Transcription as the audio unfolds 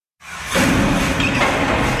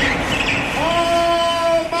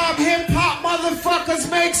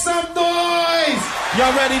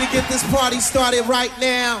Y'all ready to get this party started right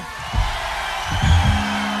now?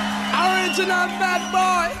 Original bad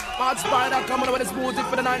boy. Mad Spider coming with his music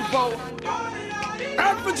for the 9-4.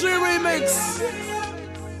 RPG remix.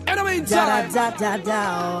 In the meantime,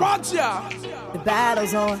 Roger. The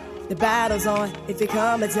battle's on, the battle's on. If you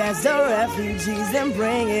come and test the refugees, then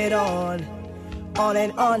bring it on. On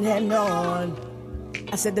and on and on.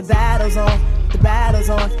 I said the battle's on, the battle's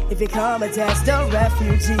on. If you come and test the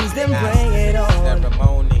refugees, then bring it on.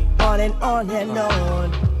 On and on and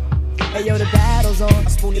on. Hey yo, the battle's on,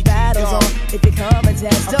 the battle's on. If you come and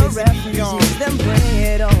test the refugees, then bring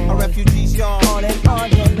it on. Refugees, y'all. On and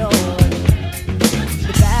on and on.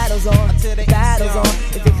 The battle's on, the battle's on.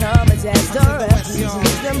 If you come and test the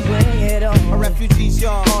refugees, then bring it on. Refugees,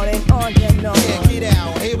 y'all. On and on and on. Yeah, get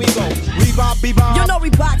out. Here we go. Reebok, bebop. You know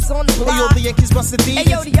Reebok's on the block. Hey yo, the Yankees busted Adidas.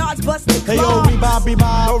 Hey yo, the yards busted the Hey yo, Reebok,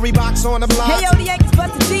 bebop. No Reeboks on the block. Hey yo, the Yankees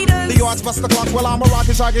busted Adidas. The yards bust the clock. Well, I'm a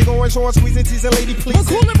rocket, shocking, going short, squeezing, teasing, lady, please. Well,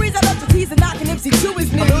 cool and breeze, I love to tease and knocking MC to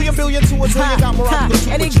his knees. A million, billion, to a trillion, got more rocket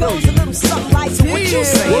to and it goes a little something like to what you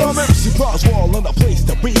say. Well, I'm MC Boswell in the place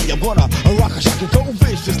to be. I'm gonna rock a shock and go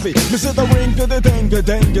viciously. This is the ring to the ding, the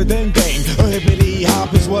ding, the ding, ding. A hippity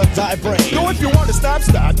hop is what I bring. Yo, if you want to stab,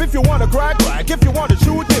 stab. If you want to crack, crack. If you want to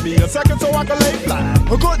shoot, give me a second so I can lay flat.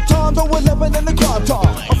 A good time, though, 11 in the crowd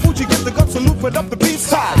time. A Fuji get the gun salute, put up the peace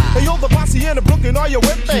side. Hey, yo, the posse in the Brooklyn, are you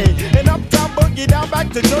with me? And uptown boogie down back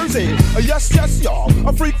to Jersey. Yes, yes, y'all.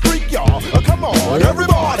 A freak, freak, y'all. Come on,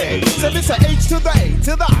 everybody. So it's a H to the A,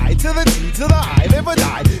 to the I, to the T, to the I. Live or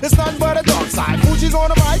die. It's nothing but a dark side. Fuji's on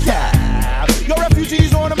the mic, yeah. Your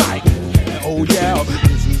refugees on the mic. Oh, yeah.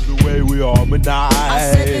 This is the way we harmonize. I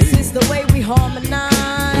said this is the way we harmonize.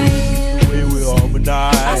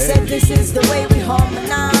 I said this is the way we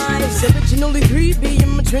harmonize. Originally 3B in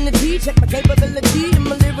my trinity. Check my capability and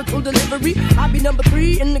my lyrical delivery. I be number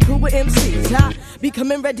 3 in the crew with MCs. I be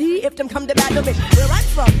coming ready if them come to battle me. Where I'm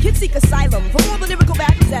from, kids seek asylum. For all the lyrical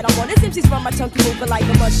battles that I'm on. This MC's from my chunky moving like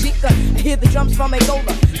a mashika. I hear the drums from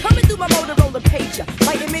Angola. Coming through my Motorola pager.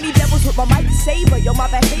 Fighting many devils with my mic saber. Yo, my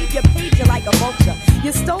behavior paid you like a vulture.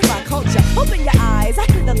 You stole my culture. Open your eyes, I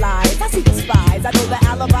hear the lies. I see the spies. I know the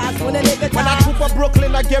alibis when a nigga dies. When I troop up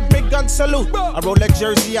Brooklyn, I get big gun salute. I roll like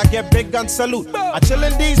Jersey, I get big gun salute. I chill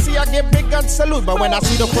in DC, I get big gun salute. But when I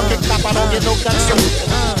see the crooked cop, I don't get no gun salute.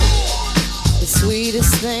 The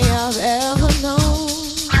sweetest thing I've ever known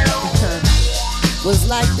was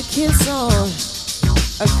like the kiss on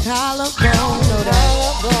a collarbone.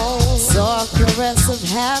 Soft caress of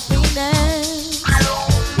happiness.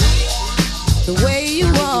 The way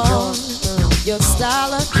you walk, your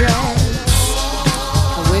style of dress.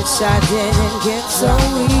 I wish I didn't get so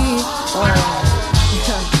weak.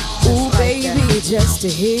 Ooh, baby, just to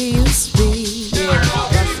hear you speak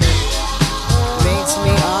makes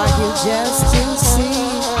me argue just to see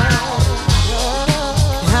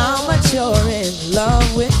how much you're in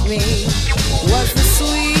love with me. What's the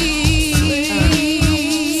sweetest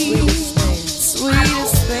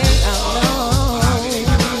thing I know?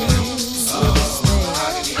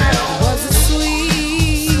 What's the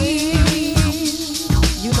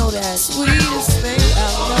sweetest thing I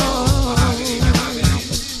know?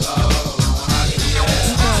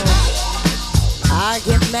 I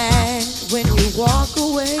get mad when you walk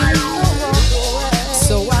away,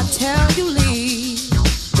 so I tell you leave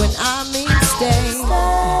when I mean stay.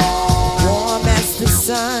 Warm as the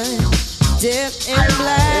sun, dipped in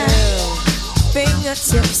black,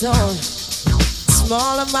 fingertips on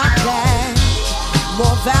small of my back,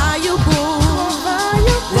 more valuable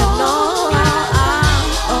than all I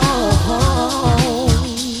own.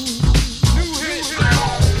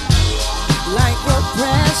 Like a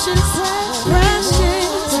precious baby,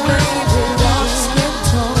 dark skin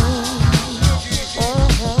tone.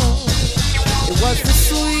 It was the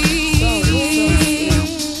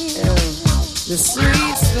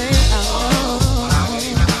sweetest thing I know.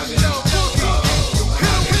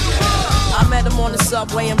 I met him on the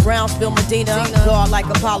subway in Brownsville, Medina. Guard like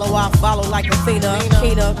Apollo, I follow like Athena.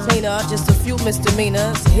 Keener, cleaner, just a few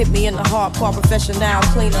misdemeanors. Hit me in the heart, car professional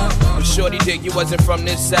cleaner. I'm shorty dig, you wasn't from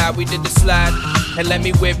this side. We did the slide and let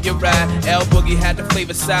me whip your ride. L Boogie had the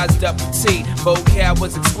flavor sized up T. Vocab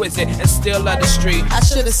was exquisite and still on the street. I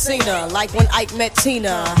should've seen her, like when Ike met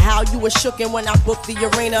Tina. How you was shookin' when I booked the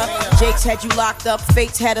arena. Jake's had you locked up,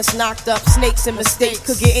 Fates had us knocked up. Snakes and mistakes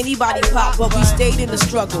could get anybody popped, but we stayed in the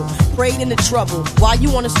struggle, prayed in the trouble. While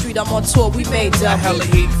you on the street, I'm on tour, we made double. I hella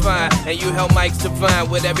heat fine, and you held mics divine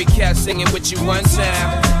with every cat singing with you one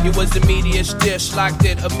time. You was the meatiest dish, locked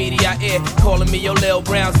it immediate. your ear, calling me your Lil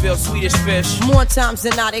Brownsville Swedish fish. More times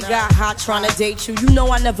than not, it got hot trying to date you. You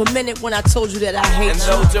know I never meant it when I told you that I hate you. And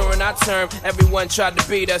though during our term, everyone tried to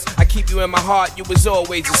beat us, I keep you in my heart, you was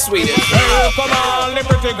always the sweetest. Welcome all the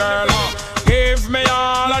pretty girl, give me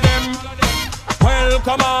all of them.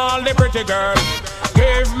 Welcome all the pretty girl,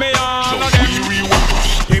 give me all of them.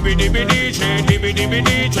 Dibby dibby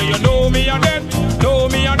DJ, you know me a dead, know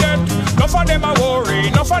me a dead. Enough of them a worry,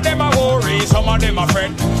 enough of them a worry. Some of them a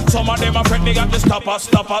fret, some of them a fret. They got to stop us.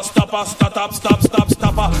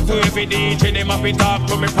 To every DJ, them a be talk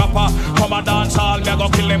to me proper. Come a dance hall, me a go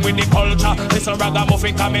kill them with the culture. Listen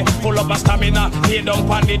ragamuffin come me, full up a stamina. He don't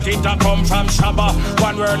pandit, it a come from Shabba.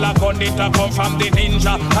 One word a gun, it a come from the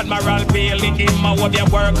ninja. Admiral Bailey, him a what you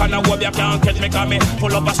work and a what you can't catch me come me,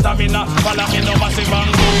 full up a stamina. Follow me no massive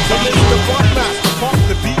and So Mr. Funkmaster, pump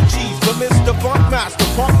the BGs. So Mr. Funkmaster,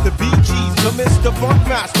 pump the BGs. So Mr.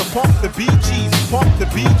 Funkmaster, pump the BGs. Pump the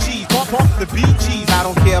BGs, pump the BGs. I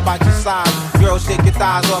don't care about your size, girl, shake your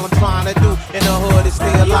thighs. All I'm trying to do in the hood is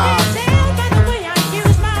stay alive.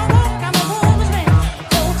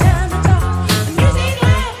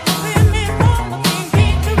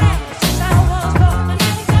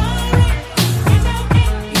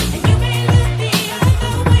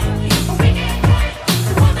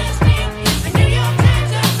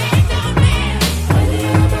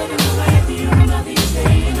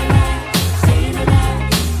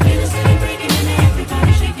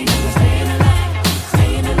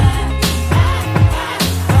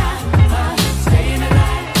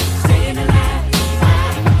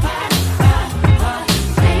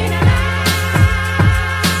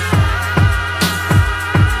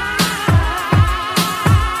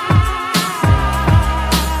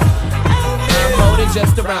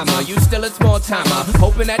 You still a small timer,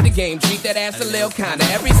 hoping at the game, treat that ass a little kinda.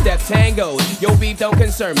 Every step tangos, your beef don't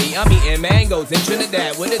concern me. I'm eating mangoes in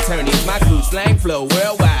Trinidad with attorneys. My crew slang flow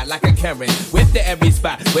worldwide like a Karen. With the every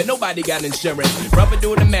spot where nobody got insurance. Rubber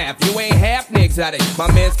do the math, you ain't half exotic. My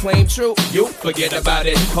man's claim true, you forget about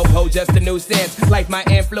it. Ho just a new sense, like my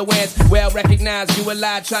influence. Well recognized, you a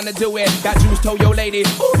lie trying to do it. Got juice, told your lady,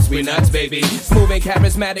 oops, we nuts, baby. Smooth and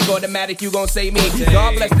charismatic, automatic, you gon' say me.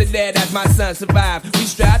 God bless the dead as my son survived. We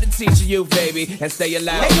strive to teach you, baby, and stay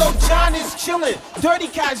alive. Hey, yo, John is chillin', Dirty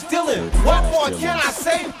Cash Dillon. What more can I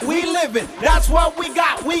say? We livin', that's what we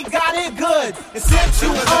got it good. And since you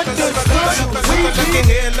understood, we lookin'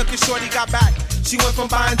 here, lookin' shorty got back. She went from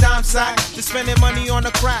buying dime sack to spending money on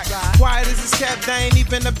a crack. Quiet as it's kept, they ain't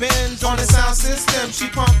even a Benz on the sound system. She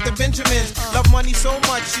pumped the Benjamins. Love money so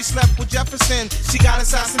much, she slept with Jefferson. She got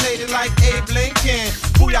assassinated like Abe Lincoln.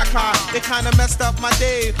 Booyaka, it kinda messed up my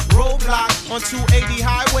day. Roadblock on 280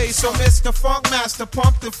 highway. So Mr. Funkmaster,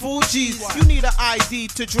 pump the Fugees. You need an ID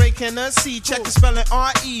to Drake Hennessy. Check the spelling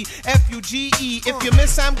R-E-F-U-G-E. If you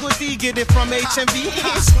miss Sam Goody, get it from HMV.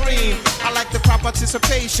 Scream. I like the crowd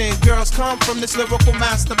participation. Girls come from this lyrical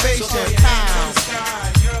masturbation. So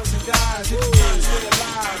girls and guys, if you trying to stay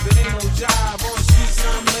alive, it ain't no job. On the streets,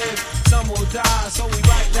 some live, some will die. So we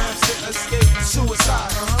write down, sit, escape,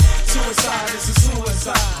 suicide. Suicide is a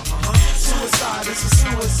suicide. Suicide is a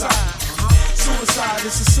suicide. Suicide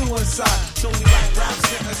is a suicide. So we write down,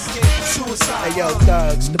 sit, escape, suicide. Hey yo,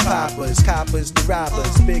 thugs, the poppers, coppers, the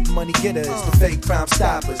robbers, big money getters, the fake crime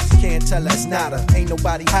stoppers. Can't tell us nada, ain't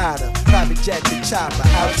nobody hotter. Private jet the chopper,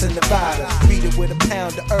 out to Nevada. Beat it with a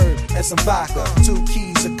pound of herb and some vodka. 2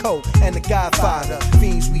 keys of coke and the Godfather.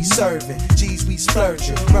 Fiends we serving, G's we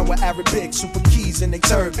splurging. Run with Arabic, super keys and they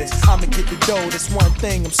turbans. I'ma get the dough, that's one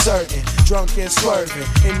thing I'm certain. Drunk and swerving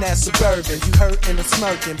in that Suburban. You hurting and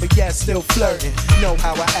smirking, but yeah, still flirting. Know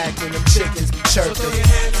how I act when them chickens be chirping. So throw your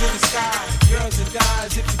hands in the sky, girls and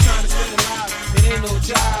guys, if you're trying to stay alive. It ain't no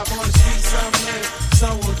job, on the streets some live,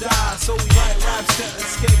 some will die. So we write raps to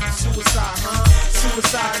escape suicide,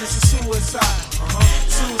 Suicide is a suicide,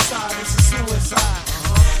 Suicide is a suicide,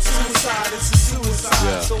 Suicide is a suicide.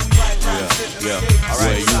 Yeah. So we write raps to escape.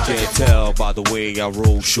 Alright, you can't tell by the way I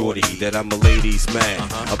roll shorty that I'm a ladies man,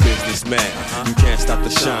 a businessman. You can't stop the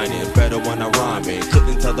shining, better when I rhyme it.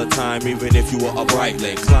 Couldn't tell the time even if you were a bright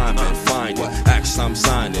leg. Climbing, finding, acts I'm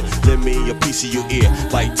signing. Lend me a piece of your ear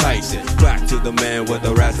like Tyson. Back to the man with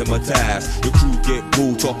the razzmatazz. Your crew get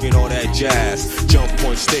booed talking all that jazz. Jump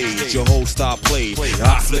on stage, your whole style played.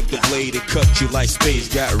 I flip the blade and cut you like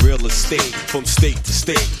spades. Got real estate from state to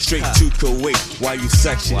state, straight to Kuwait. Why you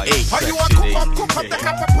section 8? Are you a cook up, the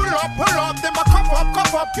cap pull up, then my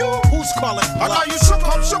cup up, you. Who's calling? I know you shook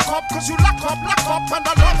up, cause you lock up, and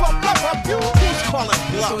I love up, you. Who's calling?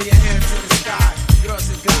 Throw your hands in the sky, girls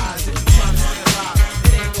and guys, if you're trying to stay alive.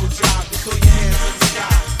 It ain't no job, just throw your hands in the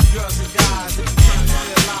sky, girls and guys, if you're trying to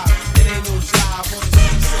stay alive. It ain't no job, on the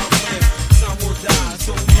streets,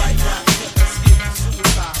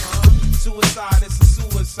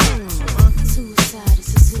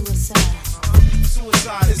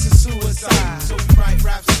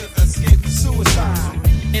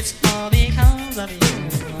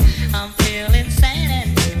 I'm feeling sad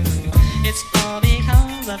and blue. It's all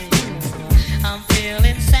because of you. I'm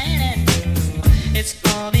feeling sad and blue. It's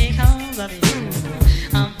all because of you.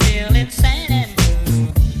 I'm feeling sad and blue.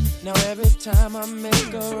 Now every time I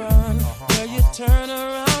make a run, girl, you turn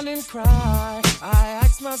around and cry. I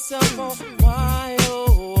ask myself, oh, why,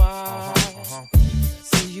 oh, why?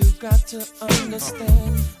 See, you've got to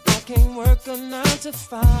understand, I can't work a 9 to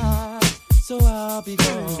 5, so I'll be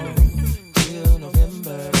gone till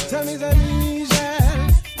November. Tell me that Michelle,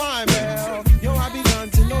 my bell. Yo, I be gone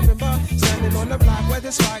till November. Standing on the block where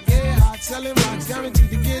the spot get hot. Selling rocks, guaranteed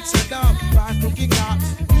to get set up by Cookie Cop.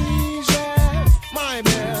 Michelle, my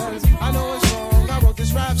bells. I know it's wrong, I wrote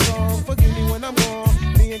this rap song. Forgive me when I'm gone.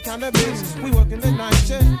 Me and cannabis, we working the night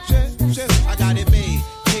shift. I got it made.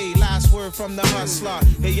 Hey, last word from the hustler.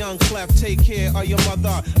 Hey, young Clef, take care of your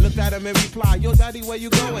mother. Looked at him and replied, yo, daddy, where you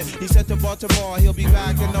going? He said to Baltimore, he'll be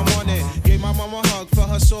back in the morning. Gave my mama a hug for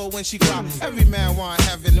her soul when she cried. Every man want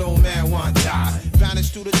heaven, no man want die.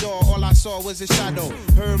 Vanished through the door, all I saw was his shadow.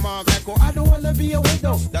 Heard mom echo, I don't wanna be a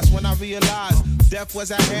widow. That's when I realized death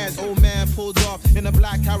was at hand. Old man pulled off in a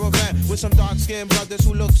black caravan with some dark-skinned brothers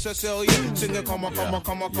who look Sicilian. Singing, come on,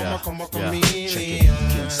 chameleon.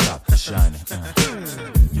 Can't stop the shining.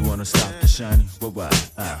 You wanna stop the shining? Why?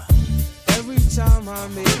 Every time I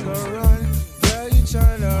make a run, girl, you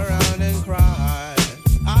turn around and cry.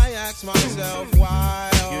 I ask myself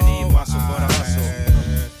why. You need muscle for the hustle.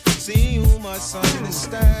 See, you must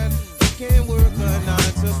understand. I can't work a 9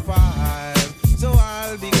 to 5, so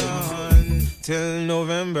I'll be gone till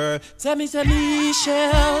November. Tell me,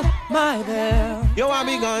 Michelle, my belle. Yo, I'll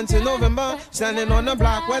be gone till November. Standing on the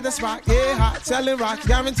block where the spot get hot. Selling rocks,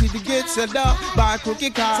 guaranteed to get set up by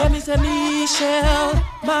Cookie Cop. Tell me, Michelle,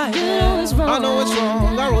 my belle. I know it's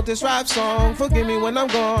wrong, I wrote this rap song. Forgive me when I'm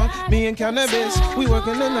gone. Me and cannabis, we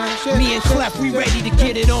working the night shift. Me and Clef, we ready to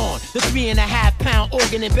get it on. The 3.5-pound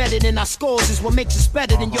organ embedded in our skulls is what makes us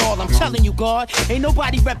better than y'all. I'm telling you, God, ain't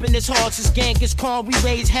nobody repping this hard since Genghis Khan. We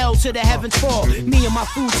raise hell to the heavens fall. Me and my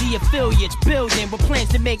Fuji affiliates, building with plans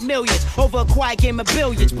to make millions over a quiet game of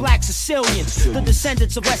billiards. Black Sicilians, the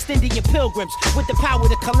descendants of West Indian pilgrims with the power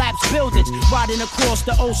to collapse buildings, riding across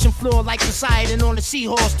the ocean floor like Poseidon on a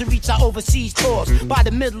seahorse to reach our overseas tours. By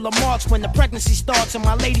the middle of March, when the pregnancy starts and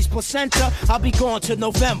my lady's placenta, I'll be gone till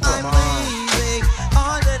November. I'm leaving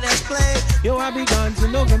on the next play. Yo, I'll be gone till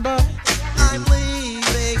November. I'm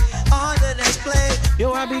leaving on the next play.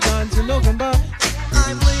 Yo, I'll be gone till November.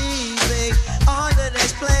 I'm leaving on the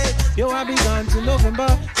next play. Yo, I'll be gone till November.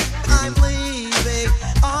 I'm leaving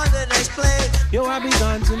on the next play. Yo, I'll be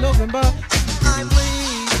gone till November. I'm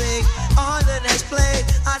leaving on the next play.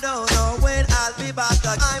 I don't know when I'll be back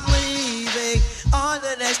again. I'm leaving on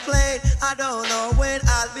the next plane. I don't know when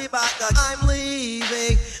I'll be back again. I'm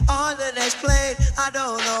leaving on the next plane. I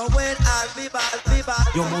don't know when I'll be back.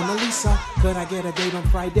 Yo, Mona Lisa, could I get a date on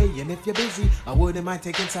Friday? And if you're busy, I wouldn't mind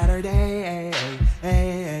taking Saturday.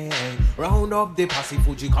 Round up the posse,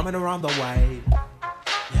 Fuji coming around the way.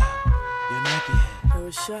 Yeah, you're nappy. Oh,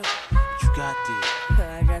 what's up? What you got there?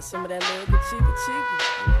 I got some of that little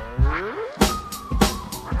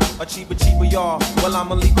A cheaper, y'all. Well,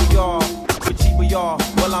 I'm a Libra, y'all. A cheaper, y'all.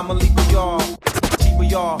 Well, I'm a Libra, y'all. Cheaper,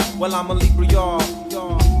 y'all. Well, I'm a Libra, y'all.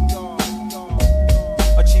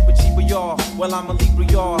 A cheaper, y'all. Well, I'm a Libra,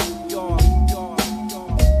 y'all.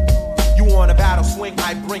 You on a battle swing,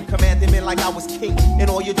 I bring commandment like I was king. In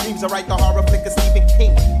all your dreams, I write the horror flick of Stephen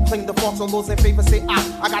King. Cling the forks on those in favor, say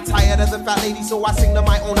I got tired of the fat lady, so I sing to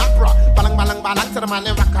my own opera. Balang, balang, balang to the man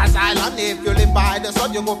in Rikers Island. If you live by the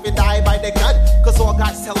sun, you gon' die by the gun. Cause all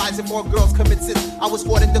guys tell lies and more girls commit sins. I was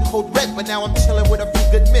ordered the code red, but now I'm chilling with a few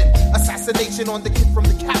good men. Assassination on the kid from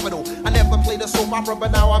the capital. I never played a soap opera,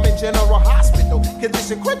 but now I'm in general hospital.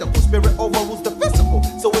 Condition critical, spirit overrules the physical.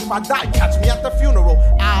 So if I die, catch me at the funeral.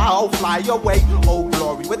 I'll fly away, oh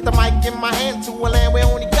glory. With the mic in my hand to a land where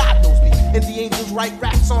only God knows me. And the angels write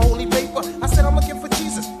raps on holy paper. I said I'm looking for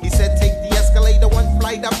Jesus. He said take the escalator, one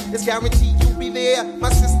flight up. It's guaranteed you'll be there. My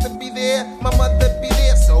sister be there, my mother be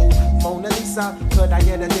there. So Mona Lisa, could I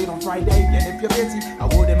get a date on Friday? And if you're busy, I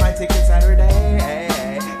wouldn't mind taking Saturday.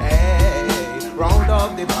 Round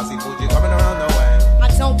up the posse, Fuji coming around the way. I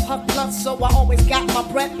don't puff blunts, so I always got my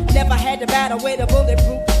breath. Never had to battle with a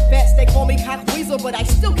bulletproof vest. They call me Cock Weasel, but I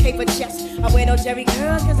still came for chest. I wear no Jerry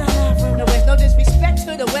curls, cause I love from the west. No disrespect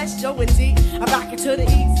to the west, Joe, indeed. I rock it to the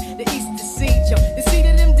east to see, Joe. The seat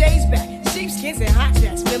of them days back. Sheepskins and hot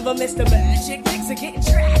dress. Remember Mr. Magic? Things are getting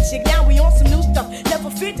tragic. Now we on some new stuff. Never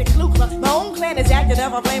fit the Ku Klux. My own clan is active,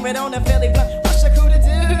 never blame it on the Philly blunt. What's your crew to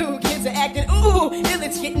do? Kids fans are acting, ooh, ill,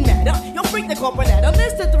 it's getting mad. Yo, freak the corporate ladder,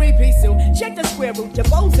 Mr. 3-piece suit. Check the square root, your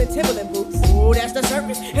bows and Timberland boots. Ooh, that's the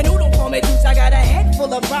surface. And who don't call me Deuce? I got a head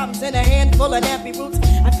full of problems and a handful of nappy roots.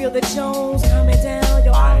 I feel the Jones coming down,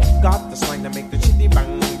 yo. I got the slang to make the chitty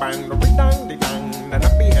bang bang, the ring-dang, the dang, the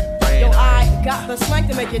nappy head bang. Yo, I got the slang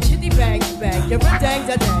to make your chitty bang bang, your ring-dang,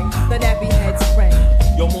 the dang, the nappy head spring.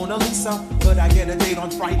 Yo, Mona Lisa, could I get a date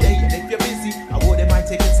on Friday? And if you're busy, I wouldn't mind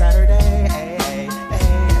taking Saturday. Hey, hey, hey,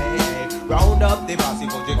 hey, hey. Round up the bossy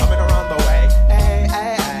boys, you're coming around the way. Hey,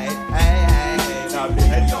 hey, hey, hey, hey. Now the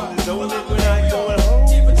head on the door, when I go home.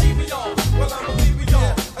 TV, y'all. Well, I'ma leave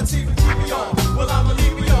y'all. A TV, y'all. Well, I'ma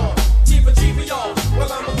leave y'all. TV, y'all.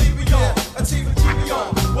 Well, I'ma leave y'all. A TV,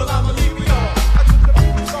 y'all. Well, I'ma leave y'all.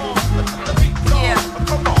 Yeah,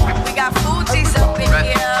 we got Fuji's up in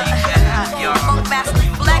here. Funk Master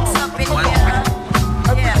Flex up in here.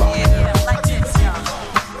 Yeah, like this,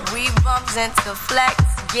 y'all. We bumped into Flex,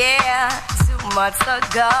 yeah, 2 months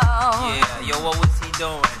ago. Yeah, yo, what was he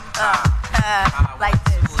doing? Like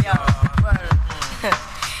this, yo.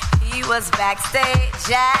 He was backstage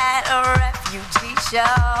at a refugee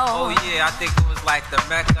show. Oh yeah, I think it was like the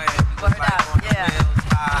Mecca and he was like on the wheels.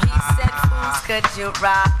 He said, "Fools, could you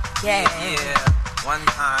rock?" Yeah, one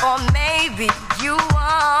time. Or maybe you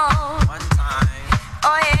won't. One time.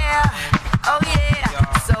 Oh yeah.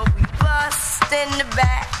 So we bust in the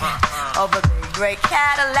back of a big gray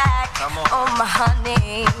Cadillac. Come on. Oh my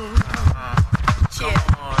honey.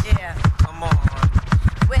 Yeah. Come on.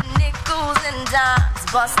 With nickels and dimes,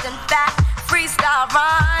 busting fat, freestyle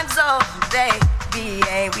rhymes. Oh baby,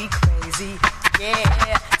 ain't we crazy?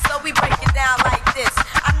 Yeah. So we break it down like this.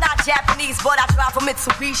 I'm not Japanese, but I drive a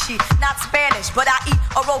Mitsubishi. Not Spanish, but I eat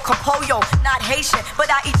oroco pollo. Not Haitian, but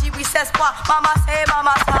I eat chibi sesqua. Mama say,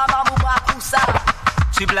 mama sa, mamu bakusa.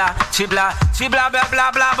 Chibla, chibla, chibla, blah,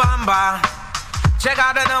 blah, blah, bamba. Check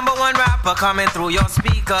out the #1 rapper coming through your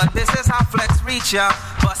speaker. This is how Flex reach ya.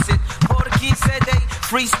 Bust it. Portuguese said they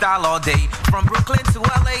freestyle all day. From Brooklyn to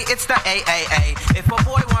LA, it's the AAA. If a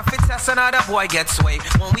boy want fit test, another boy gets sway.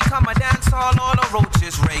 When we come a dance hall, all the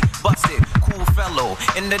roaches ray. Bust it, cool fellow.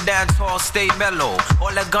 In the dance hall, stay mellow.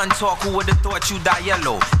 All the gun talk, who would've thought you die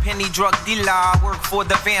yellow? Penny drug dealer, I work for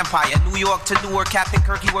the vampire. New York to Newark, Captain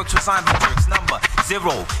Kirky works with Simon Tricks.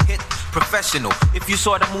 #0, hit professional. If you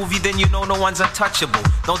saw the movie, then you know no one's untouchable.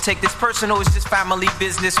 Don't take this personal, it's just family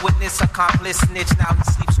business. Witness, accomplice, snitch, now he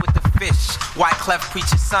sleeps with the fish. Wyclef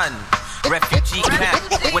preacher's son, refugee camp.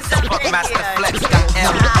 What the fuck, Master Flex got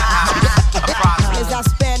L? As I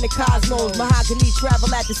span the cosmos, mahogany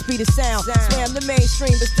travel at the speed of sound. Swam the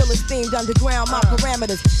mainstream, but still esteemed underground. My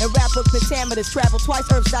parameters and rapper pentameters travel twice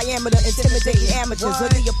Earth's diameter, intimidating amateurs. Or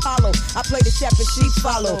the Apollo, I play the shepherd, sheep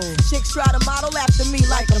follow. Chicks try to model after me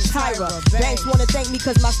like I'm Tyra. Banks wanna thank me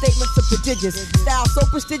cause my statements are prodigious. Style so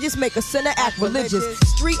prestigious, make a sinner act religious.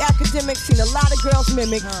 Street academics seen a lot of girls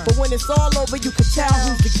mimic, but when it's all over, you can tell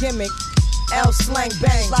who's the gimmick. L slang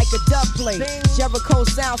bangs like a dub plate. Jericho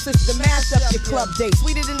sound system mash up your club date.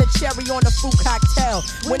 Sweeter than the cherry on a fruit cocktail.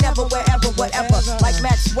 Whenever, wherever, whatever. Like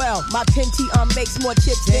Maxwell, my Penti makes more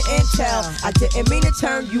chips than Intel. I didn't mean to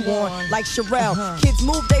turn you on like Sherelle. Kids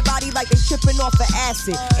move their body like they tripping off of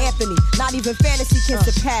acid. Anthony, not even fantasy can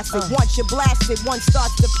surpass it. Once you're blasted, one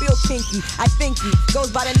starts to feel kinky. I think he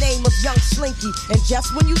goes by the name of Young Slinky. And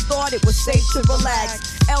just when you thought it was safe to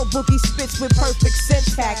relax, L Boogie spits with perfect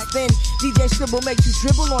syntax. Then DJ Scribble makes you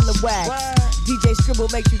dribble on the wax. DJ Scribble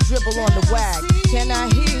makes you dribble on the wax. Can I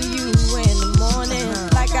hear you in the morning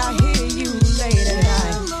like I hear you late at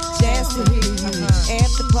night? Chance to hear you amp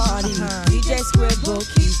the party. DJ Scribble,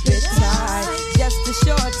 keep it tight. Just a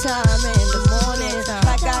short time in the morning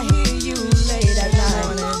like I hear you late at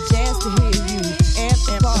night. Chance to hear you amp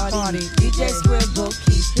the party. DJ Scribble,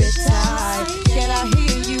 keep it tight. Can I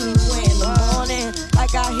hear you in the morning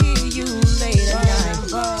like I hear you late at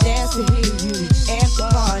night? Chance to hear you amp the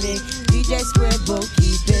party. DJ Scribble,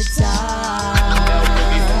 keep it tight.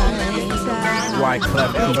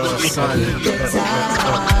 Wyclef preacher's son,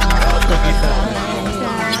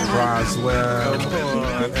 Roswell.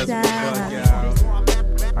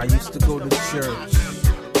 I used to go to church.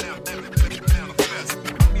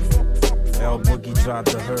 L Boogie drive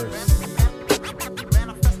the hearse.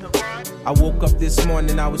 I woke up this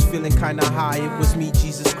morning, I was feeling kinda high. It was me,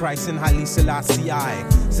 Jesus Christ, and Haile Selassie I.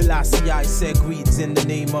 Selassie I said greetings in the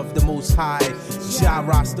name of the Most High. Jah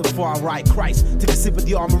Rastafari Christ took a sip of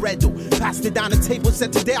the Armaretto, passed it down the table,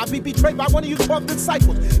 said today I'll be betrayed by one of you 12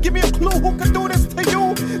 disciples. Give me a clue who can do this to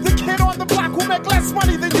you. The kid on the block who make less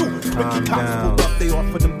money than you. Ricky Cops pulled up, they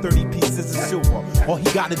offered him 30 pieces of silver. All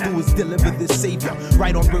he gotta do is deliver this savior.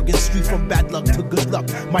 Right on Bergen Street from bad luck to good luck.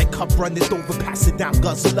 My cup run it over, pass it down,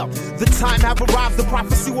 guzzle up. The time have arrived, the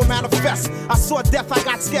prophecy will manifest. I saw death, I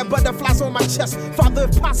got scared, butterflies on my chest. Father,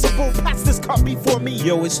 if possible, pass this cup before me.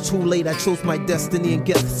 Yo, it's too late, I chose my destiny in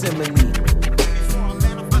Gethsemane.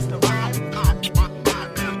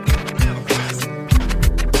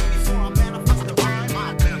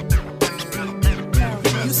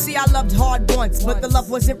 I loved hard once, but the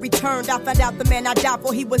love wasn't returned. I found out the man I died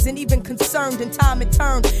for, he wasn't even concerned. In time it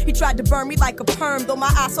turned, he tried to burn me like a perm. Though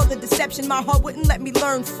my eyes saw the deception, my heart wouldn't let me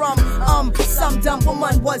learn from some dumb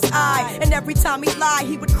woman was I. And every time he'd lie,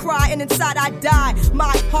 he would cry, and inside I'd die.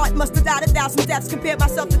 My heart must have died 1,000 deaths. Compared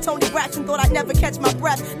myself to Tony Braxton, thought I'd never catch my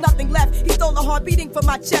breath. Nothing left, he stole a heart beating from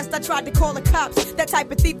my chest. I tried to call the cops, that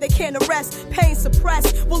type of thief they can't arrest. Pain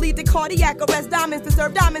suppressed, will lead to cardiac arrest. Diamonds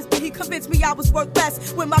deserve diamonds, but he convinced me I was worth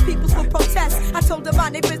less. When my peoples would protest, I told them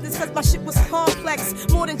mind their business cause my shit was complex,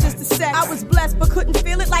 more than just a sex. I was blessed but couldn't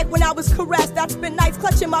feel it like when I was caressed. I'd spend nights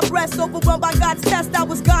clutching my breast, overwhelmed by God's test. I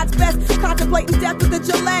was God's best, contemplating death with a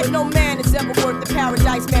Gillette. No man is ever worth the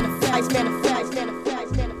paradise manifest, manifest,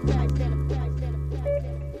 manifest, manifest,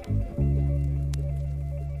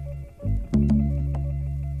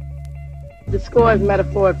 The score is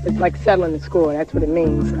metaphor. It's like settling the score. That's what it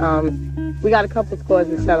means. We got a couple scores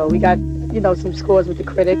to settle. We got, some scores with the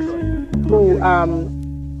critics who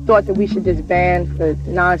thought that we should disband for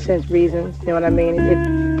nonsense reasons. You know what I mean?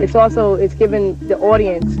 It's given the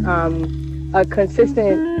audience a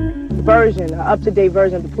consistent version, an up-to-date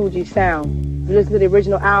version of the Fuji sound. If you listen to the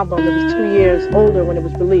original album, it was 2 years older when it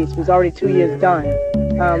was released. It was already 2 years done.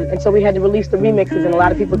 And so we had to release the remixes, and a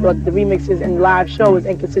lot of people thought the remixes and live show was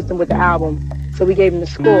inconsistent with the album. So we gave them the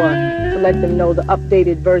score to let them know the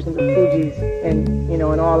updated version of the Fugees and, and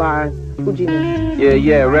all our Fuginess.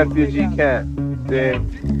 Yeah, refugee camp. Yeah.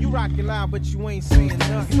 You rockin' loud, but you ain't saying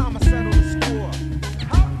nothing. Time to settle the score.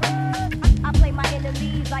 I play my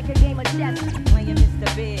enemies like a game of chess. When you miss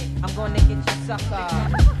the bid, I'm gonna get you sucker.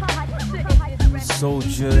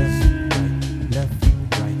 Soldiers, left,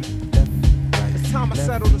 right. It's time to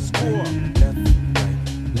settle the score.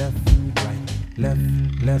 Left.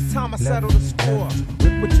 It's time to settle the score.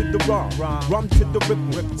 Ripper to the rum to the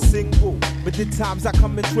ripple. Single, but the times I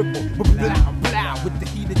come in triple. Blah, with the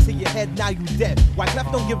heater to your head, now you dead. White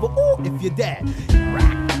left don't give a ooh if you're dead.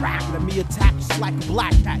 Rack, let me attack just like a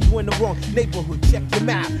black cat. You in the wrong neighborhood, check your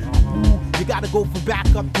map. Ooh, you gotta go for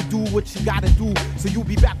backup to do what you gotta do. So you'll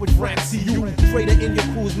be back with Francie. You traitor in your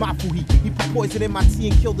crew is my Fuhi. He put poison in my tea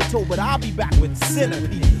and killed the toe, but I'll be back with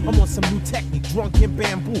Centipede. I'm on some new technique, drunk in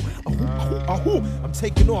bamboo. I'm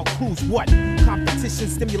taking all clues. What? Competition,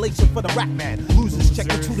 stimulation for the rap man. Losers, check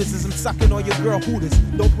the tutors as I'm sucking on your girl hooters.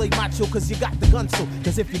 Don't play macho cause you got the gun, so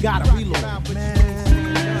cause if you gotta reload.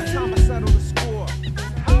 It's time to settle the score.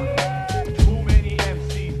 Too many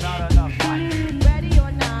MCs, not enough fight. Ready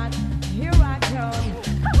or not, here I come.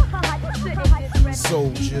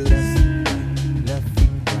 Soldiers. Left.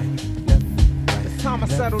 It's time to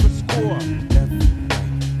settle the score.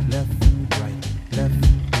 Left.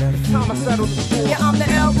 It's time to settle the score. Yeah, I'm the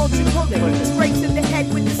L, won't you pull it? Straight to the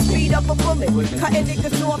head with the speed of a bullet. Cutting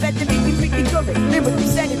niggas off at the freaky gullet. Lyrically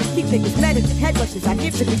sedatives, keep niggas meditative. Head rushes, I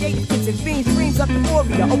give to creative kids and fiends. Dreams of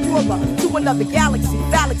euphoria, aurora, to another galaxy.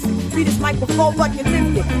 Read this microphone like you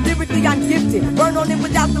lived it. Lyrically, I'm gifted. Burn on it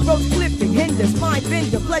without the ropes clipping. Hinders, mind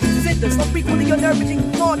bender, pleasure center. So frequently your nerve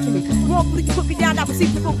and belong to me. Wrongfully put me down, I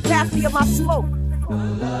perceive the full capacity of my smoke.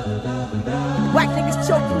 Whack niggas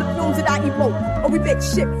choking the fumes that I emote. Or we big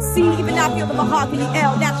shit. See, even I feel the mahogany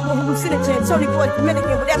L. Natural hallucinogen. Tony Boy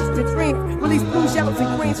Dominican with estrogen dream. Release blues, yellows,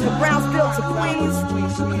 and greens from Brownsville to Queens.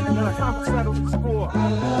 Time to settle the score.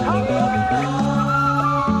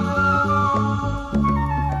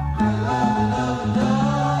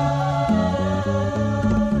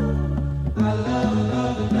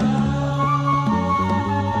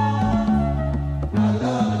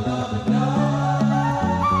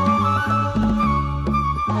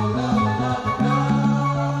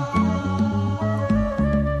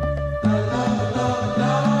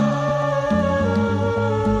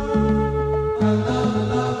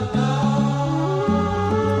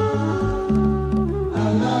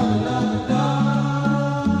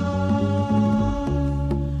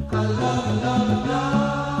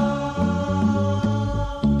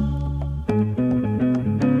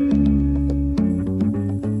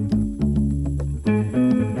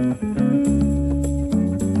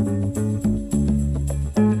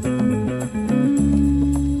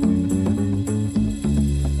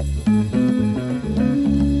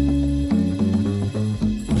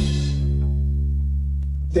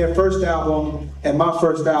 their first album and my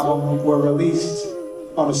first album were released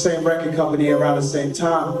on the same record company around the same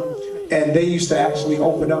time, and they used to actually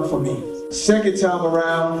open up for me. Second time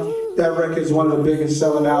around, that record is one of the biggest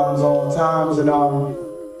selling albums of all times, and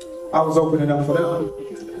I was opening up for them.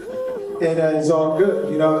 And it's all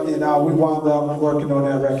good, you know, and we wound up working on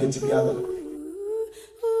that record together.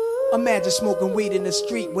 Imagine smoking weed in the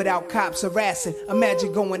street without cops harassing.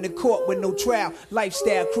 Imagine going to court with no trial.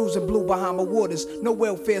 Lifestyle cruising blue Bahama waters. No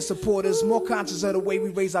welfare supporters. More conscious of the way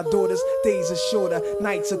we raise our daughters. Days are shorter,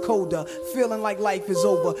 nights are colder. Feeling like life is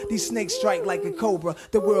over. These snakes strike like a cobra.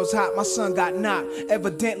 The world's hot, my son got knocked.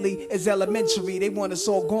 Evidently, it's elementary. They want us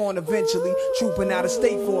all gone eventually. Trooping out of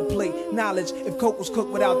state for a plate. Knowledge, if coke was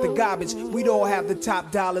cooked without the garbage, we'd all have the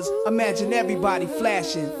top dollars. Imagine everybody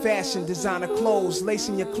flashing. Fashion, designer clothes.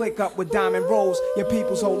 Lacing your click up with diamond rolls. Your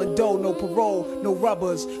people's holding dough, no parole, no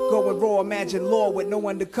rubbers. Going raw, imagine law with no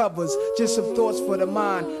undercovers. Just some thoughts for the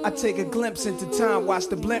mind. I take a glimpse into time, watch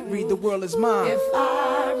the blimp read, the world is mine. If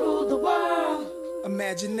I ruled the world,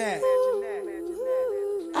 imagine that.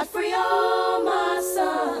 I'd free all my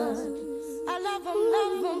sons. I love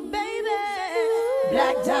them, baby.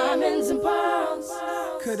 Black diamonds and pearls.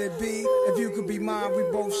 Could it be, if you could be mine, we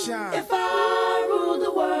both shine. If I ruled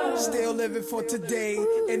the world, still living for today,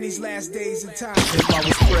 in these last days of time. If I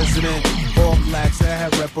was president, all blacks, I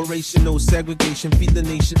have reparation, no segregation. Feed the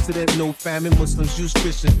nation to that no famine. Muslims, Jews,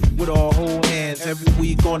 Christians, with all whole hands. Every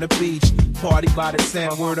week on the beach, party by the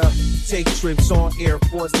sand. Word up, take trips on Air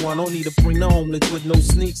Force One. Don't need to bring the homeless with no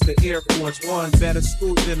sneaks to Air Force One. Better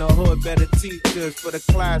schools in the hood, better teachers for the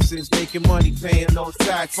classes. Making money, paying no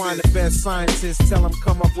tax. Find the best scientists, tell them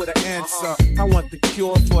come up with an answer. I want the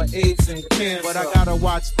cure for AIDS and cancer, but I gotta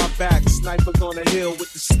watch my back. Snipers on the hill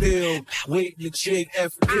with the steel, waiting to shake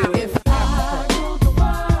F. If I ruled the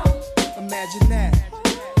world, imagine that.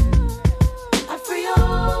 I'd free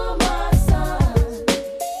all my sons.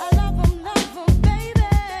 I love them, baby.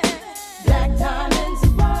 Black diamonds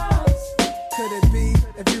and pearls. Could it be,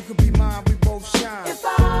 if you could be mine, we both shine. If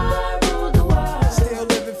I ruled the world, still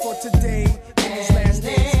living for today, in these last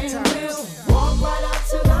days of time. We'll walk right up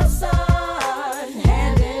to the sun,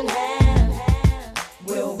 hand in hand.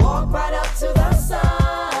 We'll walk right up to the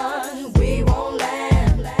sun. We won't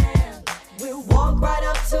land. We'll walk right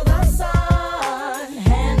up to the sun,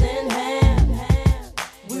 hand in hand.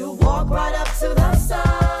 We'll walk right up to the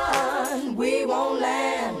sun. We won't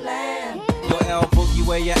land. Yo, L Boogie,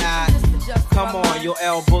 where you at? Come on, yo,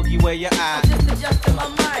 L Boogie, where you at?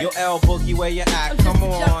 Yo, L Boogie, where you at? Come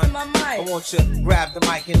on. I want you to grab the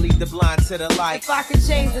mic and lead the blind to the light. If I could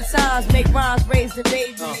change the times, make rhymes, raise the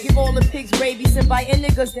babies, give all the pigs rabies, and buy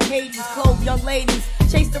niggas to Hades, clothe young ladies,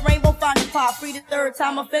 chase the rainbow, find the pop, free the third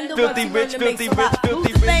time offender. Filthy rich, filthy rich,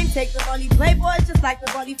 filthy rich. Fame, take the money, playboy just like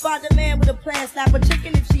the bunny. Find a man with a plan, slap a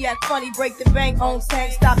chicken if she act funny, break the bank, own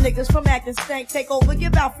tank, stop niggas from acting stank, take over,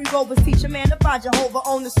 give out free rovers, teach a man to find Jehovah,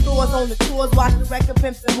 own the stores, own the tours, watch the record,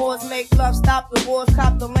 pimps and whores, make love, stop the wars,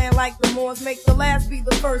 cop the land like the Moors, make the last be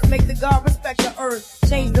the first, make the God respect the earth,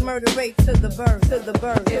 change the murder rate to the birth,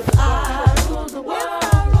 If I rule the world,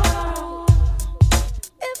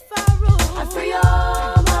 I free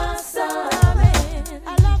all my sons.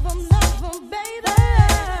 I love them, baby.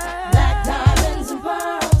 Black diamonds and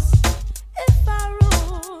pearls.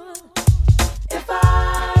 If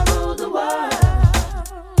I rule the world.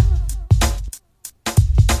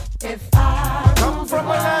 If I come from a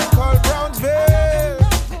land called Brownsville,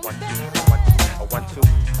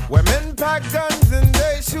 where men pack guns and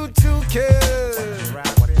they shoot to kill.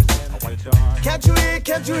 Can't you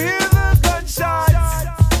hear the gunshots?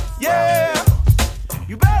 Yeah,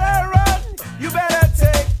 you better run, you better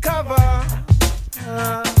take cover.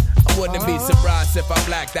 I wouldn't be surprised if I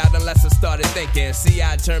blacked out unless I started thinking.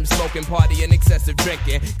 CI term smoking, party and excessive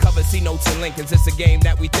drinking. Cover C notes and Lincolns, it's a game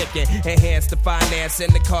that we thinking. Enhance the finance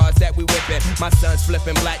and the cars that we whipping. My son's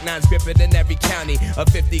flipping, black nines gripping in every county. A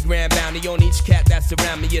 50-grand bounty on each cat that's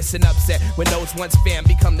around me. It's an upset when those once fam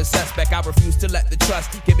become the suspect. I refuse to let the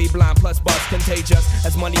trust give me blind plus bars contagious.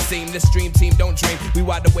 As money seem, this dream team don't dream. We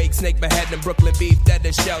wide awake, snake beheading, Brooklyn beef, dead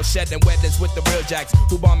as shell shedding weathers with the real jacks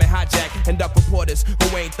who bomb and hijack and up reporters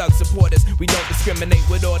who ain't thug supporters. We don't discriminate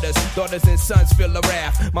with orders. Daughters and sons feel the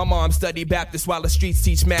wrath. My mom studied Baptist while the streets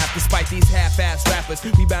teach math. Despite these half-ass rappers,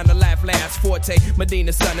 we bound to laugh last. Forte,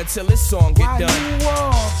 Medina son until this song get done. While you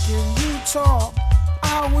walk and you talk,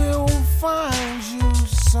 I will find you,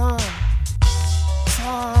 son.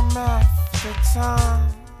 Time after time.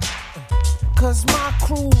 Cause my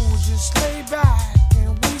crew just lay back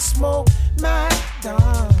and we smoke Mac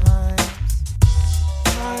dimes.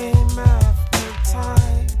 Time after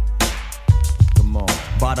time.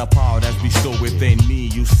 By the power that's bestowed within me,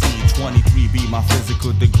 you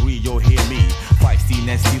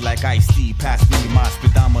like Ice-T. Pass me my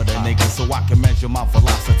speedometer, nigga, so I can measure my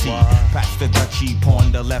velocity. Pass the Dutchie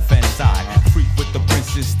on the left-hand side. Freak with the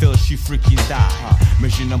princess, still she freaking die.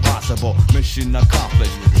 Mission impossible, mission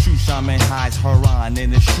accomplished. Shoe shaman hides her on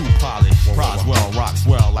in a shoe polish. Roswell rocks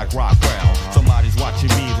well like Rockwell. Somebody's watching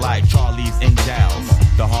me like Charlie's Angels.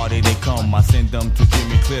 The harder they come, I send them to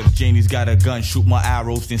Jimmy Cliff. Janie's got a gun, shoot my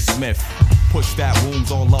arrows in Smith. Push that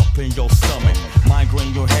wounds all up in your stomach.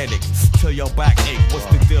 Migraine your headaches till your back ache. What's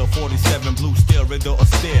the deal? 47 blue steel, riddle or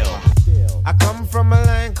steel. I come from a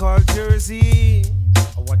land called Jersey.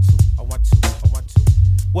 I want to.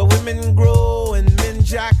 Where women grow and men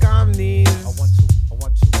jack on knees. I want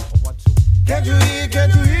to. Can't you hear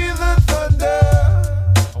the thunder?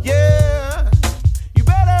 Yeah. You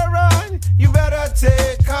better run, you better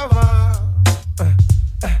take cover. I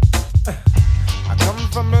come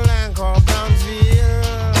from a land called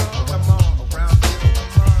Brownsville.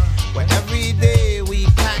 Where every day we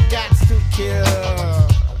pack gats to kill.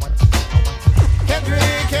 Can't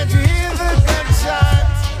you hear the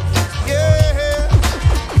gunshots? Yeah.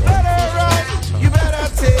 You better run, you better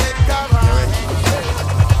take cover.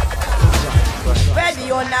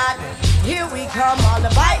 Ready or not, here we come. All the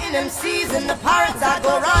biting MCs and the pirates that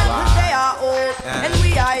go run. Cause they are old and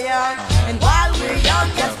we are young. And while we're young,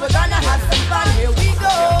 yes, we're gonna have some fun. Here we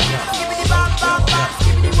go. Skibbity bop bop bop,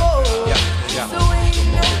 skibbity whoa. Swing.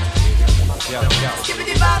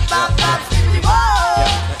 Skibbity bop bop bop, skibbity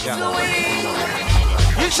whoa. Swing.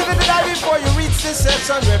 You should have died before you reach the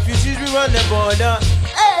section. Refugees, we run the border.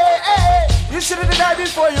 Hey. You should have died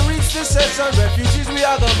before you reach the section. Refugees, we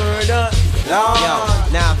are the murder. Yo,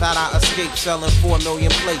 now that I escaped selling 4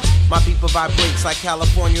 million plates, my people vibrates like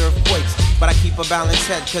California earthquakes. But I keep a balanced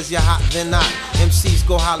head, cause you're hot, then not. MCs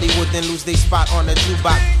go Hollywood, then lose their spot on the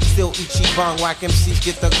jukebox. Still Ichiban, whack MCs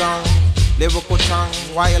get the gong. Lyrical tongue,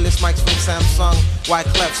 wireless mics from Samsung.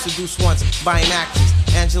 Wyclef seduced once, buying actors.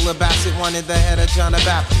 Angela Bassett wanted the head of John the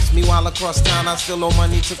Baptist. Meanwhile across town I still owe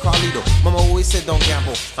money to Carlito. Mama always said don't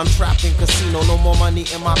gamble, I'm trapped in casino. No more money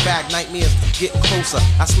in my bag, nightmares getting closer.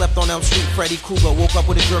 I slept on Elm Street, Freddy Krueger. Woke up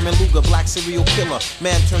with a German Luger, black serial killer.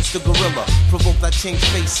 Man turns to gorilla, provoked I change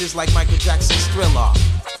faces like Michael Jackson's Thriller.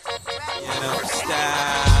 You know,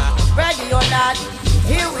 style. Ready or not,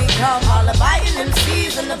 here we come. All the biting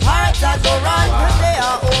MCs and the pirates that go run. Cause they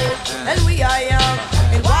are old and we are young.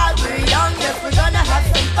 And while we're young, yes, we're gonna have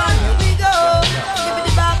some fun. Here we go.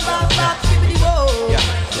 Skibbity bop bop bop, skibbity whoa.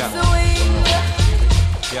 Swing.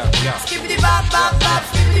 Skibbity bop bop bop,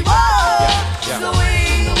 skibbity whoa.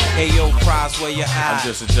 Swing. Hey yo, Prize, where you at? I'm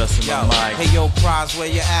just adjusting my mic. Hey yo, Prize, where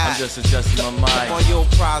you at? I'm just adjusting my mic. Come on, yo,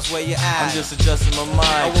 Prize, where you at? I'm just adjusting my mic.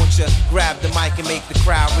 I want you grab the mic and make the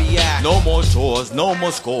crowd react. No more tours, no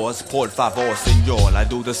more scores. Por favor, senor. I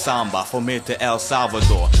do the samba from here to El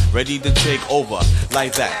Salvador. Ready to take over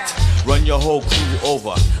like that. Run your whole crew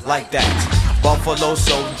over like that. Buffalo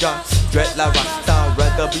soldier, dread la rasta,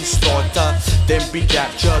 rather be slaughtered than be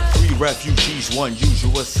captured. 3 refugees, 1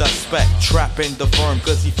 usual suspect. Trapping the firm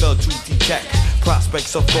cause he failed to detect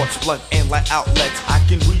prospects of thoughts, blood and light outlets. I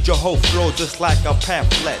can read your whole flow just like a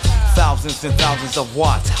pamphlet. Thousands and thousands of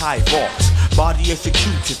watts, high vaults. Body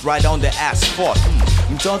executed right on the asphalt.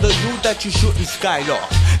 Tell the dude that you shouldn't skylark.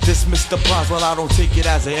 Dismiss the prize, well I don't take it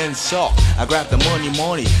as an insult. I grab the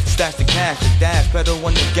money, stash the cash, the dash, better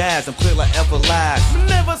on the gas, I'm clear like everlast.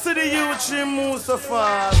 Never see the youth, you move so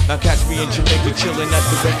fast. Now catch me in Jamaica chillin' at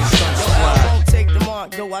the Renaissance I Square. won't take the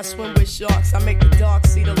mark, though I swim with sharks. I make the dark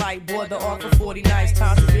see the light, board the arc for 40 nights.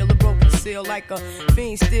 Time to feel a broken seal like a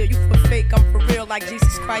fiend still. You for fake, I'm for real like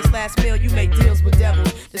Jesus Christ last meal. You make deals with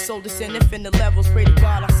devils, the soul descending in the levels. Pray to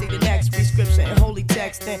God, I see the next prescription in holy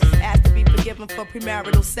text. And ask to be forgiven for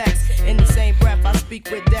premarital sex. In the same breath, I speak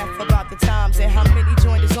with death about the times and how many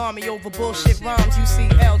joined his army over bullshit rhymes.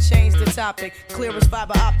 UCL changed the topic. Clear as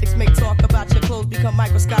fiber optics, make talk about your clothes become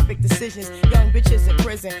microscopic decisions. Young bitches in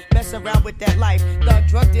prison, mess around with that life. Thug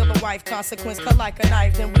drug dealer wife, consequence cut like a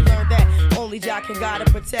knife. Then we learned that only Jah can guide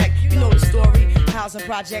and protect. You know the story, housing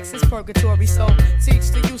projects is purgatory. So teach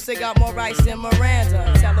the youth they got more rights than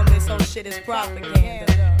Miranda. Tell them this whole shit is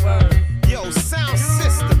propaganda. Word. Yo, sound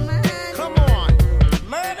system, come on.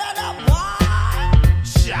 Murder the one.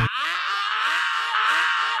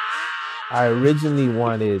 I originally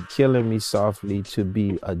wanted Killing Me Softly to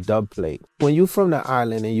be a dubplate. When you're from the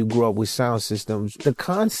island and you grew up with sound systems, the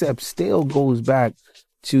concept still goes back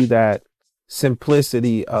to that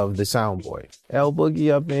simplicity of the soundboy. El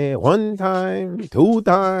Boogie up there, 1 time, 2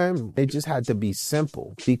 time. It just had to be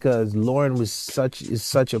simple because Lauren is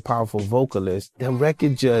such a powerful vocalist. The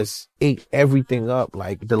record just ate everything up.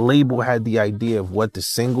 Like the label had the idea of what the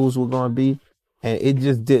singles were going to be. And it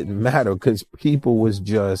just didn't matter because people was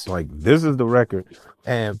just like, this is the record.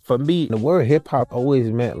 And for me, the word hip hop always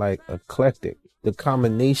meant like eclectic. The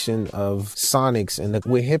combination of sonics, and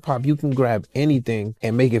with hip hop, you can grab anything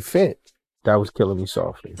and make it fit. That was Killing Me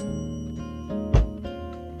Softly.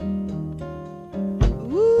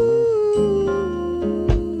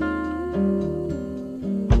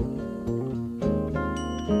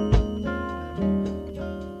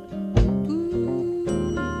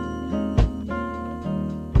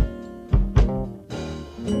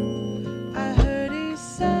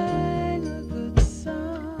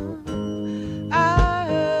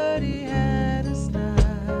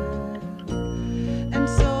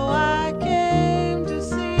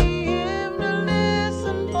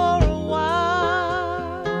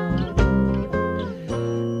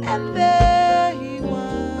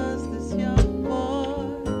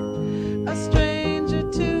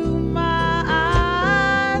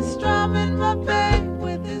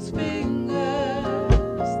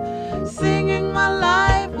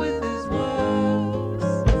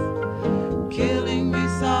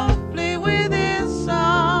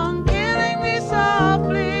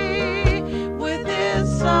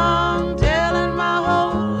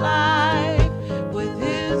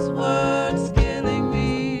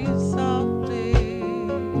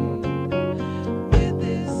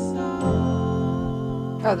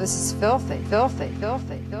 Oh, this is filthy, filthy,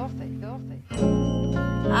 filthy, filthy, filthy.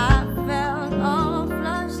 I felt all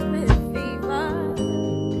flushed with fever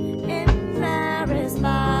in Paris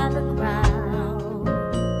by the crowd.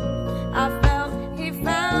 I felt he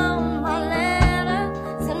found my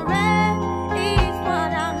letters and read each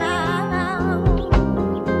one out loud.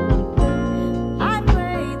 I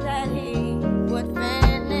prayed that he would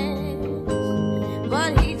finish,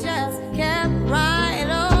 but he just kept right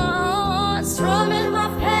on, strumming my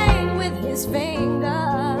pain with his fingers,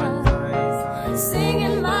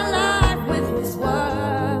 singing my life with his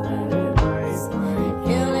words,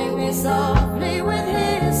 killing me softly with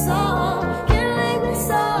his song, killing me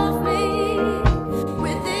softly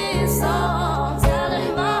with his song,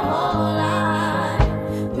 telling my whole life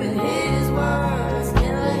with his words,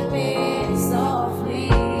 killing me softly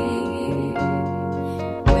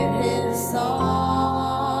with his song.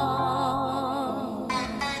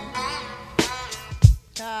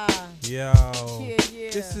 Yo,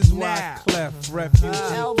 this is why Clef, Refugee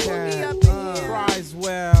Cat,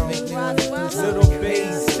 Criswell, Little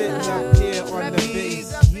Bass sitting up here on the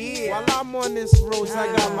bass. While I'm on this road,